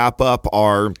ready to wrap up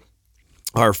our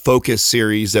focus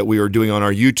series that we were doing on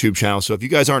our YouTube channel. So if you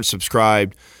guys aren't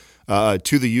subscribed to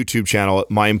the YouTube channel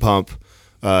at Mind Pump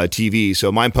TV,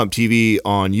 so Mind Pump TV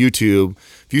on YouTube,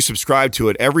 if you subscribe to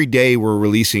it, every day we're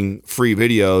releasing free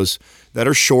videos that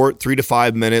are short, 3 to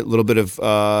 5 minute, little bit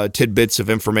of tidbits of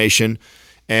information.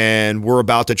 And we're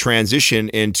about to transition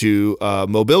into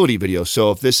mobility videos.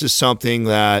 So if this is something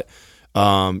that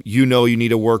you need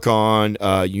to work on,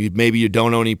 maybe you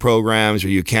don't own any programs, or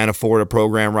you can't afford a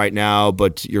program right now,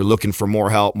 but you're looking for more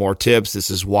help, more tips. This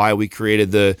is why we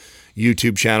created the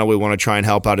YouTube channel. We want to try and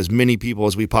help out as many people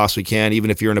as we possibly can,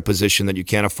 even if you're in a position that you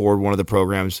can't afford one of the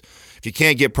programs. If you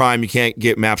can't get Prime, you can't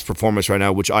get Maps Performance right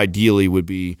now, which ideally would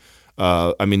be,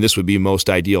 this would be most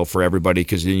ideal for everybody,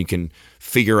 because then you can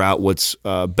figure out what's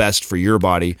best for your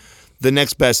body. The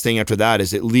next best thing after that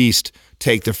is at least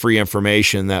take the free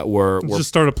information that we're just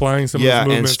start applying some of those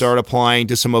movements. And start applying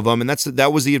to some of them. And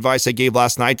that was the advice I gave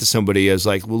last night to somebody. Is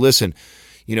like, well, listen,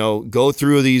 go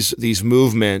through these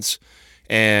movements,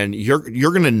 and you're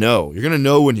going to know. You're going to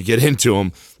know when you get into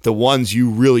them, the ones you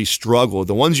really struggle.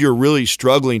 The ones you're really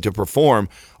struggling to perform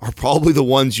are probably the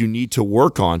ones you need to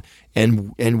work on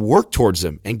and work towards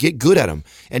them and get good at them.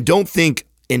 And don't think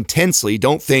intensely.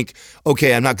 Don't think,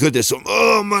 okay, I'm not good at this, so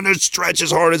I'm going to stretch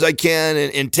as hard as I can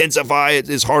and intensify it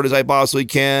as hard as I possibly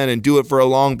can and do it for a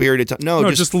long period of time.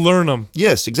 No, just learn them.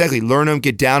 Yes, exactly. Learn them,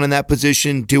 get down in that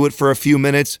position, do it for a few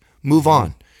minutes, move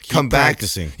on. Come back.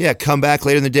 Practicing. Yeah, come back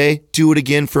later in the day, do it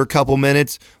again for a couple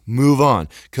minutes, move on.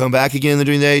 Come back again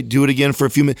during the day, do it again for a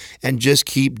few minutes, and just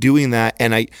keep doing that.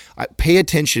 And I pay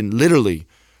attention literally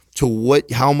to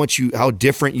how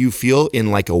different you feel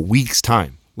in like a week's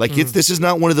time. Like this is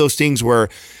not one of those things where,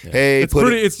 hey,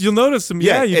 you'll notice some.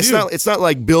 Yeah, you do. It's not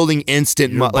like building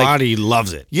instant. Your body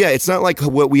loves it. Yeah, it's not like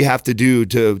what we have to do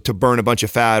to burn a bunch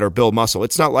of fat or build muscle.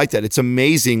 It's not like that. It's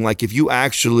amazing. Like if you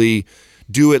actually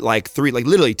do it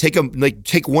literally take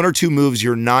 1 or 2 moves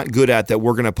you're not good at that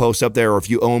we're going to post up there, or if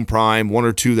you own Prime, 1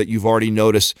 or 2 that you've already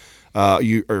noticed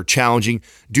you are challenging,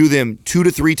 do them 2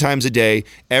 to 3 times a day,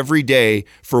 every day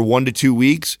for 1 to 2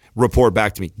 weeks, report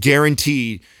back to me.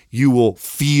 Guaranteed you will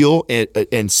feel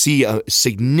and see a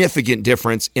significant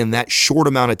difference in that short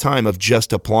amount of time of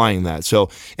just applying that. So,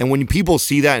 and when people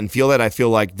see that and feel that, I feel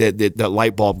like that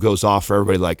light bulb goes off for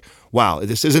everybody, like, wow,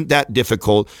 this isn't that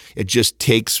difficult. It just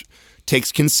takes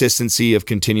consistency of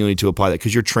continuing to apply that,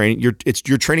 because you're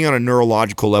training on a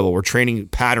neurological level. We're training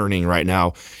patterning right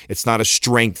now. It's not a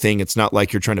strength thing. It's not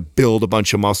like you're trying to build a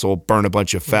bunch of muscle, burn a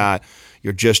bunch of fat.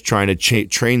 You're just trying to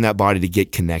train that body to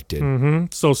get connected. Mm-hmm.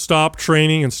 So stop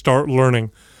training and start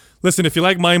learning. Listen, if you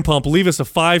like Mind Pump, leave us a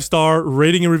 5-star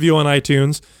rating and review on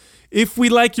iTunes. If we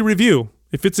like your review,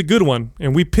 if it's a good one,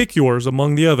 and we pick yours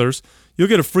among the others, you'll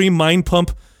get a free Mind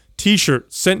Pump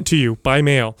t-shirt sent to you by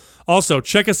mail. Also,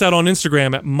 check us out on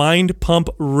Instagram at Mind Pump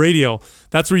Radio.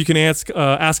 That's where you can ask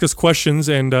us questions,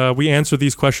 and we answer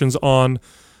these questions on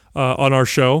our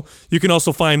show. You can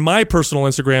also find my personal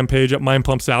Instagram page at Mind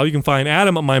Pump Sal. You can find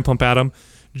Adam at Mind Pump Adam.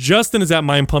 Justin is at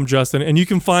Mind Pump Justin, and you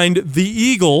can find the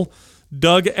Eagle,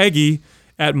 Doug Eggy,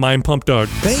 at Mind Pump Doug.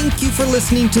 Thank you for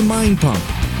listening to Mind Pump.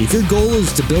 If your goal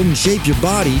is to build and shape your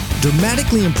body,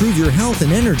 dramatically improve your health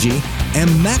and energy, and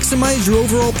maximize your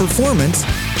overall performance,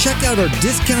 check out our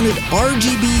discounted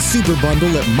RGB Super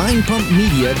Bundle at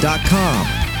mindpumpmedia.com.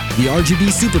 The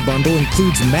RGB Super Bundle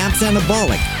includes MAPS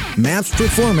Anabolic, MAPS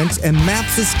Performance, and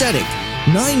MAPS Aesthetic.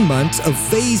 9 months of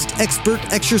phased expert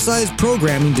exercise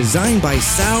programming designed by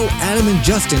Sal, Adam, and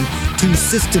Justin to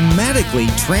systematically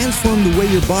transform the way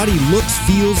your body looks,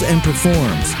 feels, and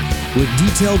performs. With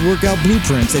detailed workout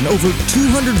blueprints and over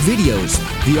 200 videos,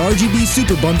 the RGB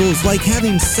Super Bundle is like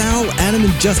having Sal, Adam,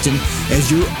 and Justin as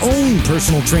your own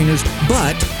personal trainers,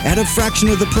 but at a fraction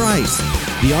of the price.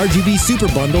 The RGB Super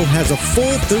Bundle has a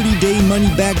full 30-day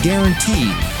money-back guarantee,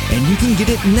 and you can get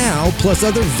it now, plus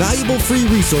other valuable free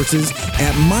resources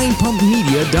at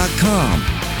mindpumpmedia.com.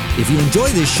 If you enjoy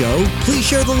this show, please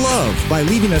share the love by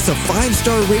leaving us a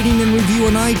 5-star rating and review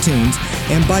on iTunes,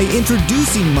 and by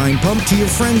introducing Mind Pump to your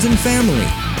friends and family.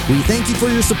 We thank you for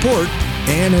your support,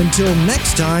 and until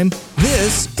next time,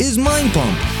 this is Mind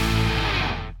Pump.